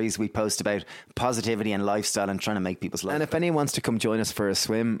stories, we post about positivity and lifestyle and trying to make people's lives. And if anyone wants to come join us for a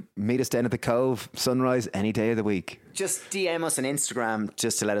swim, meet us down at the Cove, sunrise, any day of the week. Just DM us on Instagram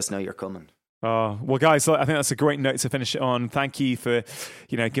just to let us know you're coming. Oh, well, guys, I think that's a great note to finish it on. Thank you for,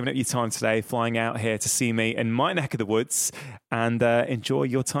 giving up your time today, flying out here to see me in my neck of the woods, and enjoy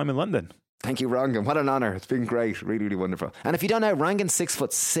your time in London. Thank you, Rangan. What an honour. It's been great. Really, really wonderful. And if you don't know, Rangan's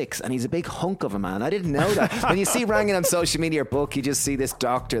 6'6", and he's a big hunk of a man. I didn't know that. When you see Rangan on social media or book, you just see this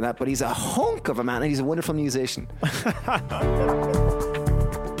doctor and that, but he's a hunk of a man, and he's a wonderful musician.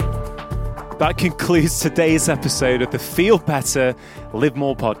 That concludes today's episode of the Feel Better, Live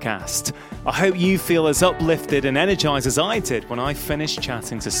More podcast. I hope you feel as uplifted and energized as I did when I finished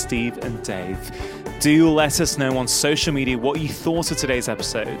chatting to Steve and Dave. Do let us know on social media what you thought of today's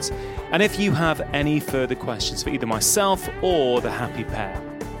episode, and if you have any further questions for either myself or the Happy Pair.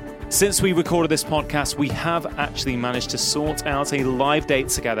 Since we recorded this podcast, we have actually managed to sort out a live date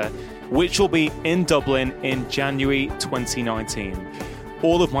together, which will be in Dublin in January 2019.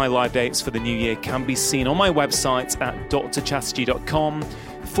 All of my live dates for the new year can be seen on my website at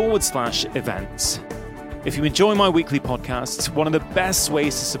drchatterjee.com/events. If you enjoy my weekly podcasts, one of the best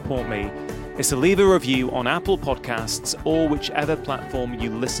ways to support me is to leave a review on Apple Podcasts or whichever platform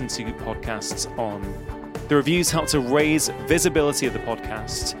you listen to podcasts on. The reviews help to raise visibility of the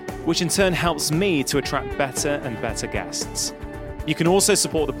podcast, which in turn helps me to attract better and better guests. You can also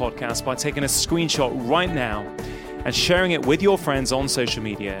support the podcast by taking a screenshot right now and sharing it with your friends on social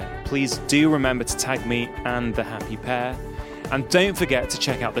media. Please do remember to tag me and the Happy Pair. And don't forget to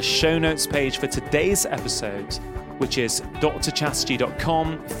check out the show notes page for today's episode, which is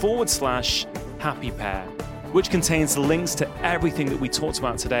drchatterjee.com/Happy Pair, which contains links to everything that we talked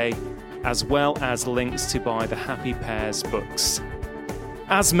about today, as well as links to buy the Happy Pair's books.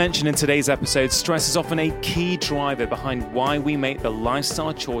 As mentioned in today's episode, stress is often a key driver behind why we make the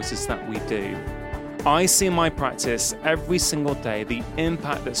lifestyle choices that we do. I see in my practice every single day the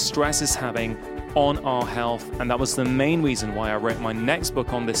impact that stress is having on our health, and that was the main reason why I wrote my next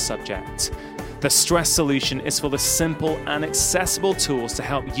book on this subject. The Stress Solution is full of simple and accessible tools to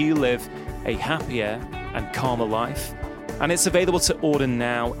help you live a happier and calmer life, and it's available to order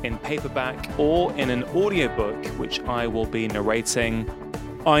now in paperback or in an audiobook, which I will be narrating.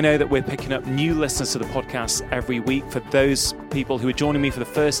 I know that we're picking up new listeners to the podcast every week. For those people who are joining me for the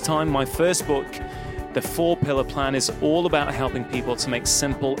first time, my first book, The 4-Pillar Plan, is all about helping people to make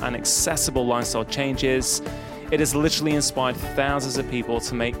simple and accessible lifestyle changes. It has literally inspired thousands of people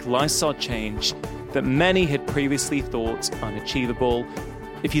to make lifestyle change that many had previously thought unachievable.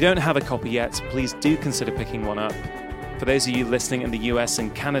 If you don't have a copy yet, please do consider picking one up. For those of you listening in the US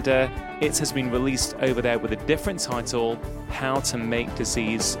and Canada, it has been released over there with a different title, How to Make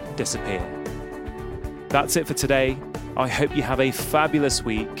Disease Disappear. That's it for today. I hope you have a fabulous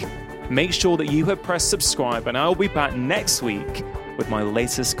week. Make sure that you have pressed subscribe, and I'll be back next week with my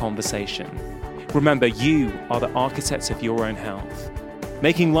latest conversation. Remember, you are the architects of your own health.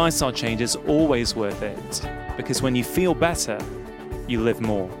 Making lifestyle change is always worth it, because when you feel better, you live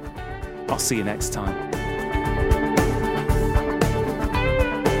more. I'll see you next time.